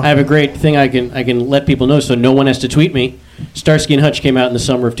tomorrow. I have a great thing I can let people know, so no one has to tweet me. Starsky and Hutch came out in the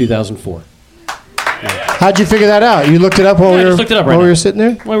summer of 2004. Yeah. How'd you figure that out? You looked it up while we I just looked it up right while we now. were sitting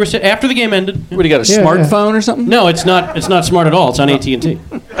there? Well, after the game ended. What, do you got a smartphone or something? No, it's not. It's not smart at all. It's on AT&T.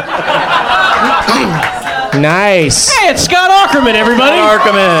 Nice. Hey, it's Scott Aukerman, everybody.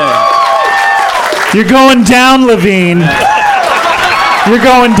 You're going down, Levine. You're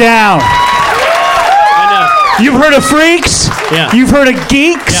going down. I know. You've heard of freaks? Yeah. You've heard of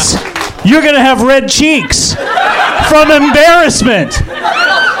geeks? Yeah. You're going to have red cheeks from embarrassment.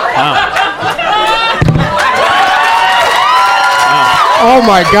 Wow. Oh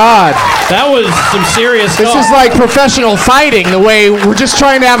my God. That was some serious This talk. is like professional fighting, the way we're just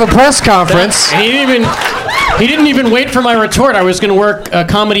trying to have a press conference. He didn't even wait for my retort. I was going to work a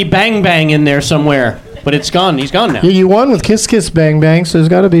comedy bang bang in there somewhere, but it's gone. He's gone now. Yeah, you won with Kiss Kiss Bang Bang, so there's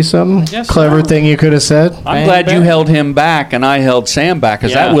got to be some clever thing you could have said. I'm glad you held him back and I held Sam back,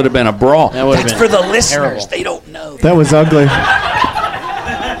 because that would have been a brawl. That would have been For the listeners, terrible. they don't know. That was ugly.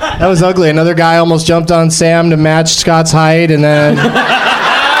 That was ugly. Another guy almost jumped on Sam to match Scott's height, and then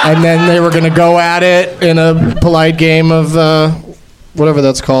they were going to go at it in a polite game of whatever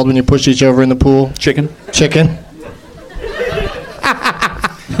that's called when you push each other in the pool. Chicken.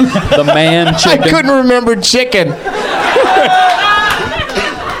 The man chicken. I couldn't remember chicken.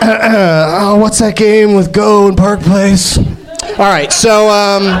 Oh, what's that game with Go and Park Place? All right, so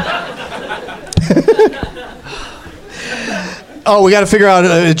oh, we got to figure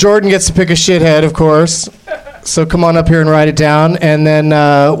out. Jordan gets to pick a shithead, of course. So come on up here and write it down. And then,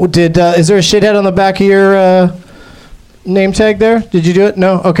 is there a shithead on the back of your name tag there? Did you do it?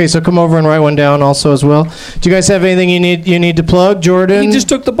 No. Okay, so come over and write one down also as well. Do you guys have anything you need to plug, Jordan? He just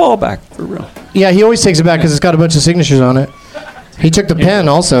took the ball back, for real. Yeah, he always takes it back because it's got a bunch of signatures on it. He took the pen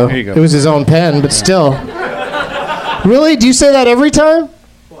also. Here you go. It was his own pen, but still. Really? Do you say that every time?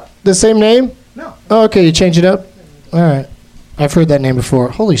 What? The same name? No. Oh, okay, you change it up? All right. I've heard that name before.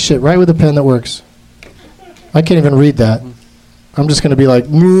 Holy shit, write with a pen that works. I can't even read that. I'm just going to be like,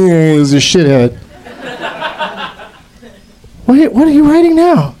 it's a shithead. What are you writing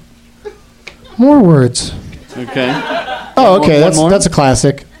now? More words. Okay. Oh, okay, One more? that's a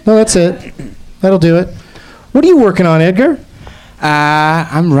classic. No, that's it. That'll do it. What are you working on, Edgar?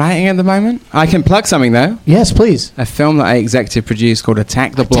 I'm writing at the moment. I can plug something, though. Yes, please. A film that I executive produced called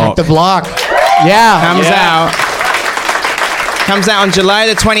Attack the Block. Attack the Block. Yeah. Comes out on July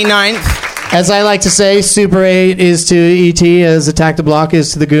the 29th. As I like to say, Super 8 is to E.T. as Attack the Block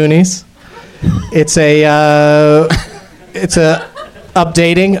is to the Goonies. It's a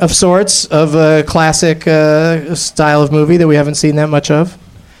updating of sorts of a classic style of movie that we haven't seen that much of.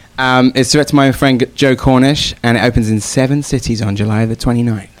 It's directed by my friend Joe Cornish, and it opens in 7 cities on July the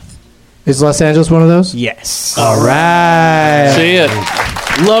 29th. Is Los Angeles one of those? Yes. All right. See it.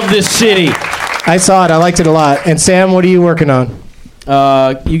 Love this city. I saw it. I liked it a lot. And Sam, what are you working on?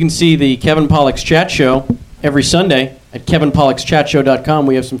 You can see the Kevin Pollak's Chat Show every Sunday at kevinpollak'schatshow.com.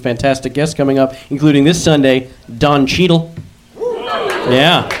 We have some fantastic guests coming up, including this Sunday, Don Cheadle.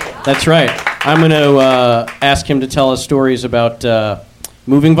 Yeah, that's right. I'm going to ask him to tell us stories about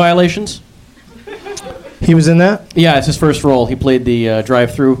moving violations. He was in that? Yeah, it's his first role. He played the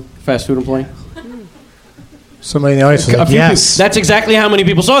drive-through fast food employee. Somebody in the audience was like, yes. That's exactly how many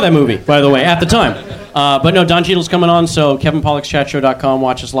people saw that movie, by the way, at the time. But no, Don Cheadle's coming on, so kevinpollak'schatshow.com.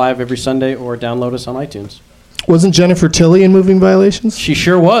 Watch us live every Sunday or download us on iTunes. Wasn't Jennifer Tilly in Moving Violations? She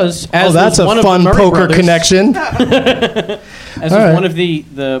sure was. As that's was a one fun of the Murray poker brothers. connection. As was one of the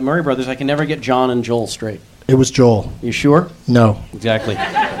Murray brothers. I can never get John and Joel straight. It was Joel. You sure? No. Exactly.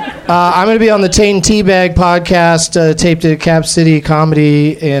 I'm going to be on the Tain Teabag podcast, taped at Cap City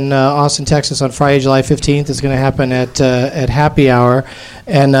Comedy in Austin, Texas on Friday, July 15th. It's going to happen at Happy Hour.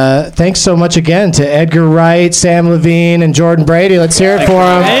 And thanks so much again to Edgar Wright, Samm Levine, and Jordan Brady. Let's hear it for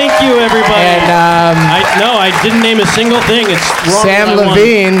them. Thank you, everybody. And I didn't name a single thing. It's wrong. Samm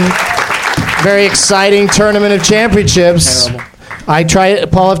Levine, very exciting Tournament of Championships. Terrible. I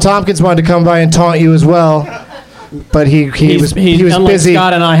tried. Paul F. Tompkins wanted to come by and taunt you as well, but he was unlike busy.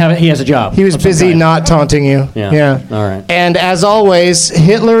 Scott and I he has a job. He was of some busy kind. not taunting you. Yeah. All right. And as always,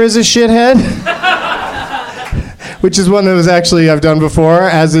 Hitler is a shithead, which is one that was actually I've done before.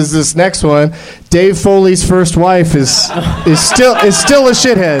 As is this next one. Dave Foley's first wife is still a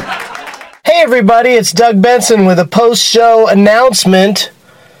shithead. Hey everybody, it's Doug Benson with a post-show announcement.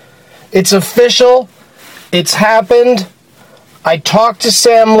 It's official. It's happened. I talked to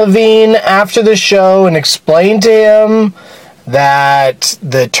Samm Levine after the show and explained to him that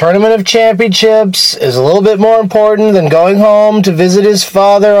the Tournament of Championships is a little bit more important than going home to visit his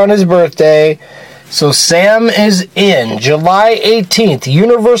father on his birthday. So Samm is in July 18th,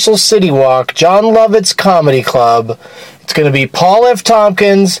 Universal City Walk, John Lovett's Comedy Club. It's going to be Paul F.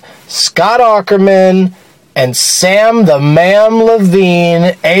 Tompkins, Scott Aukerman, and Samm the Mam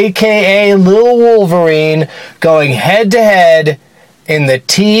Levine, a.k.a. Lil Wolverine, going head-to-head in the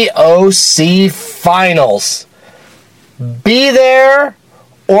TOC Finals. Be there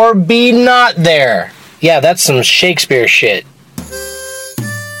or be not there. Yeah, that's some Shakespeare shit.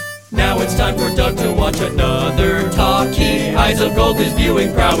 Now it's time for Doug to watch another talkie. Eyes of gold, his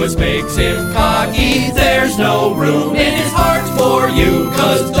viewing prowess makes him cocky. There's no room in his heart for you,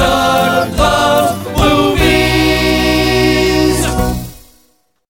 'cause Doug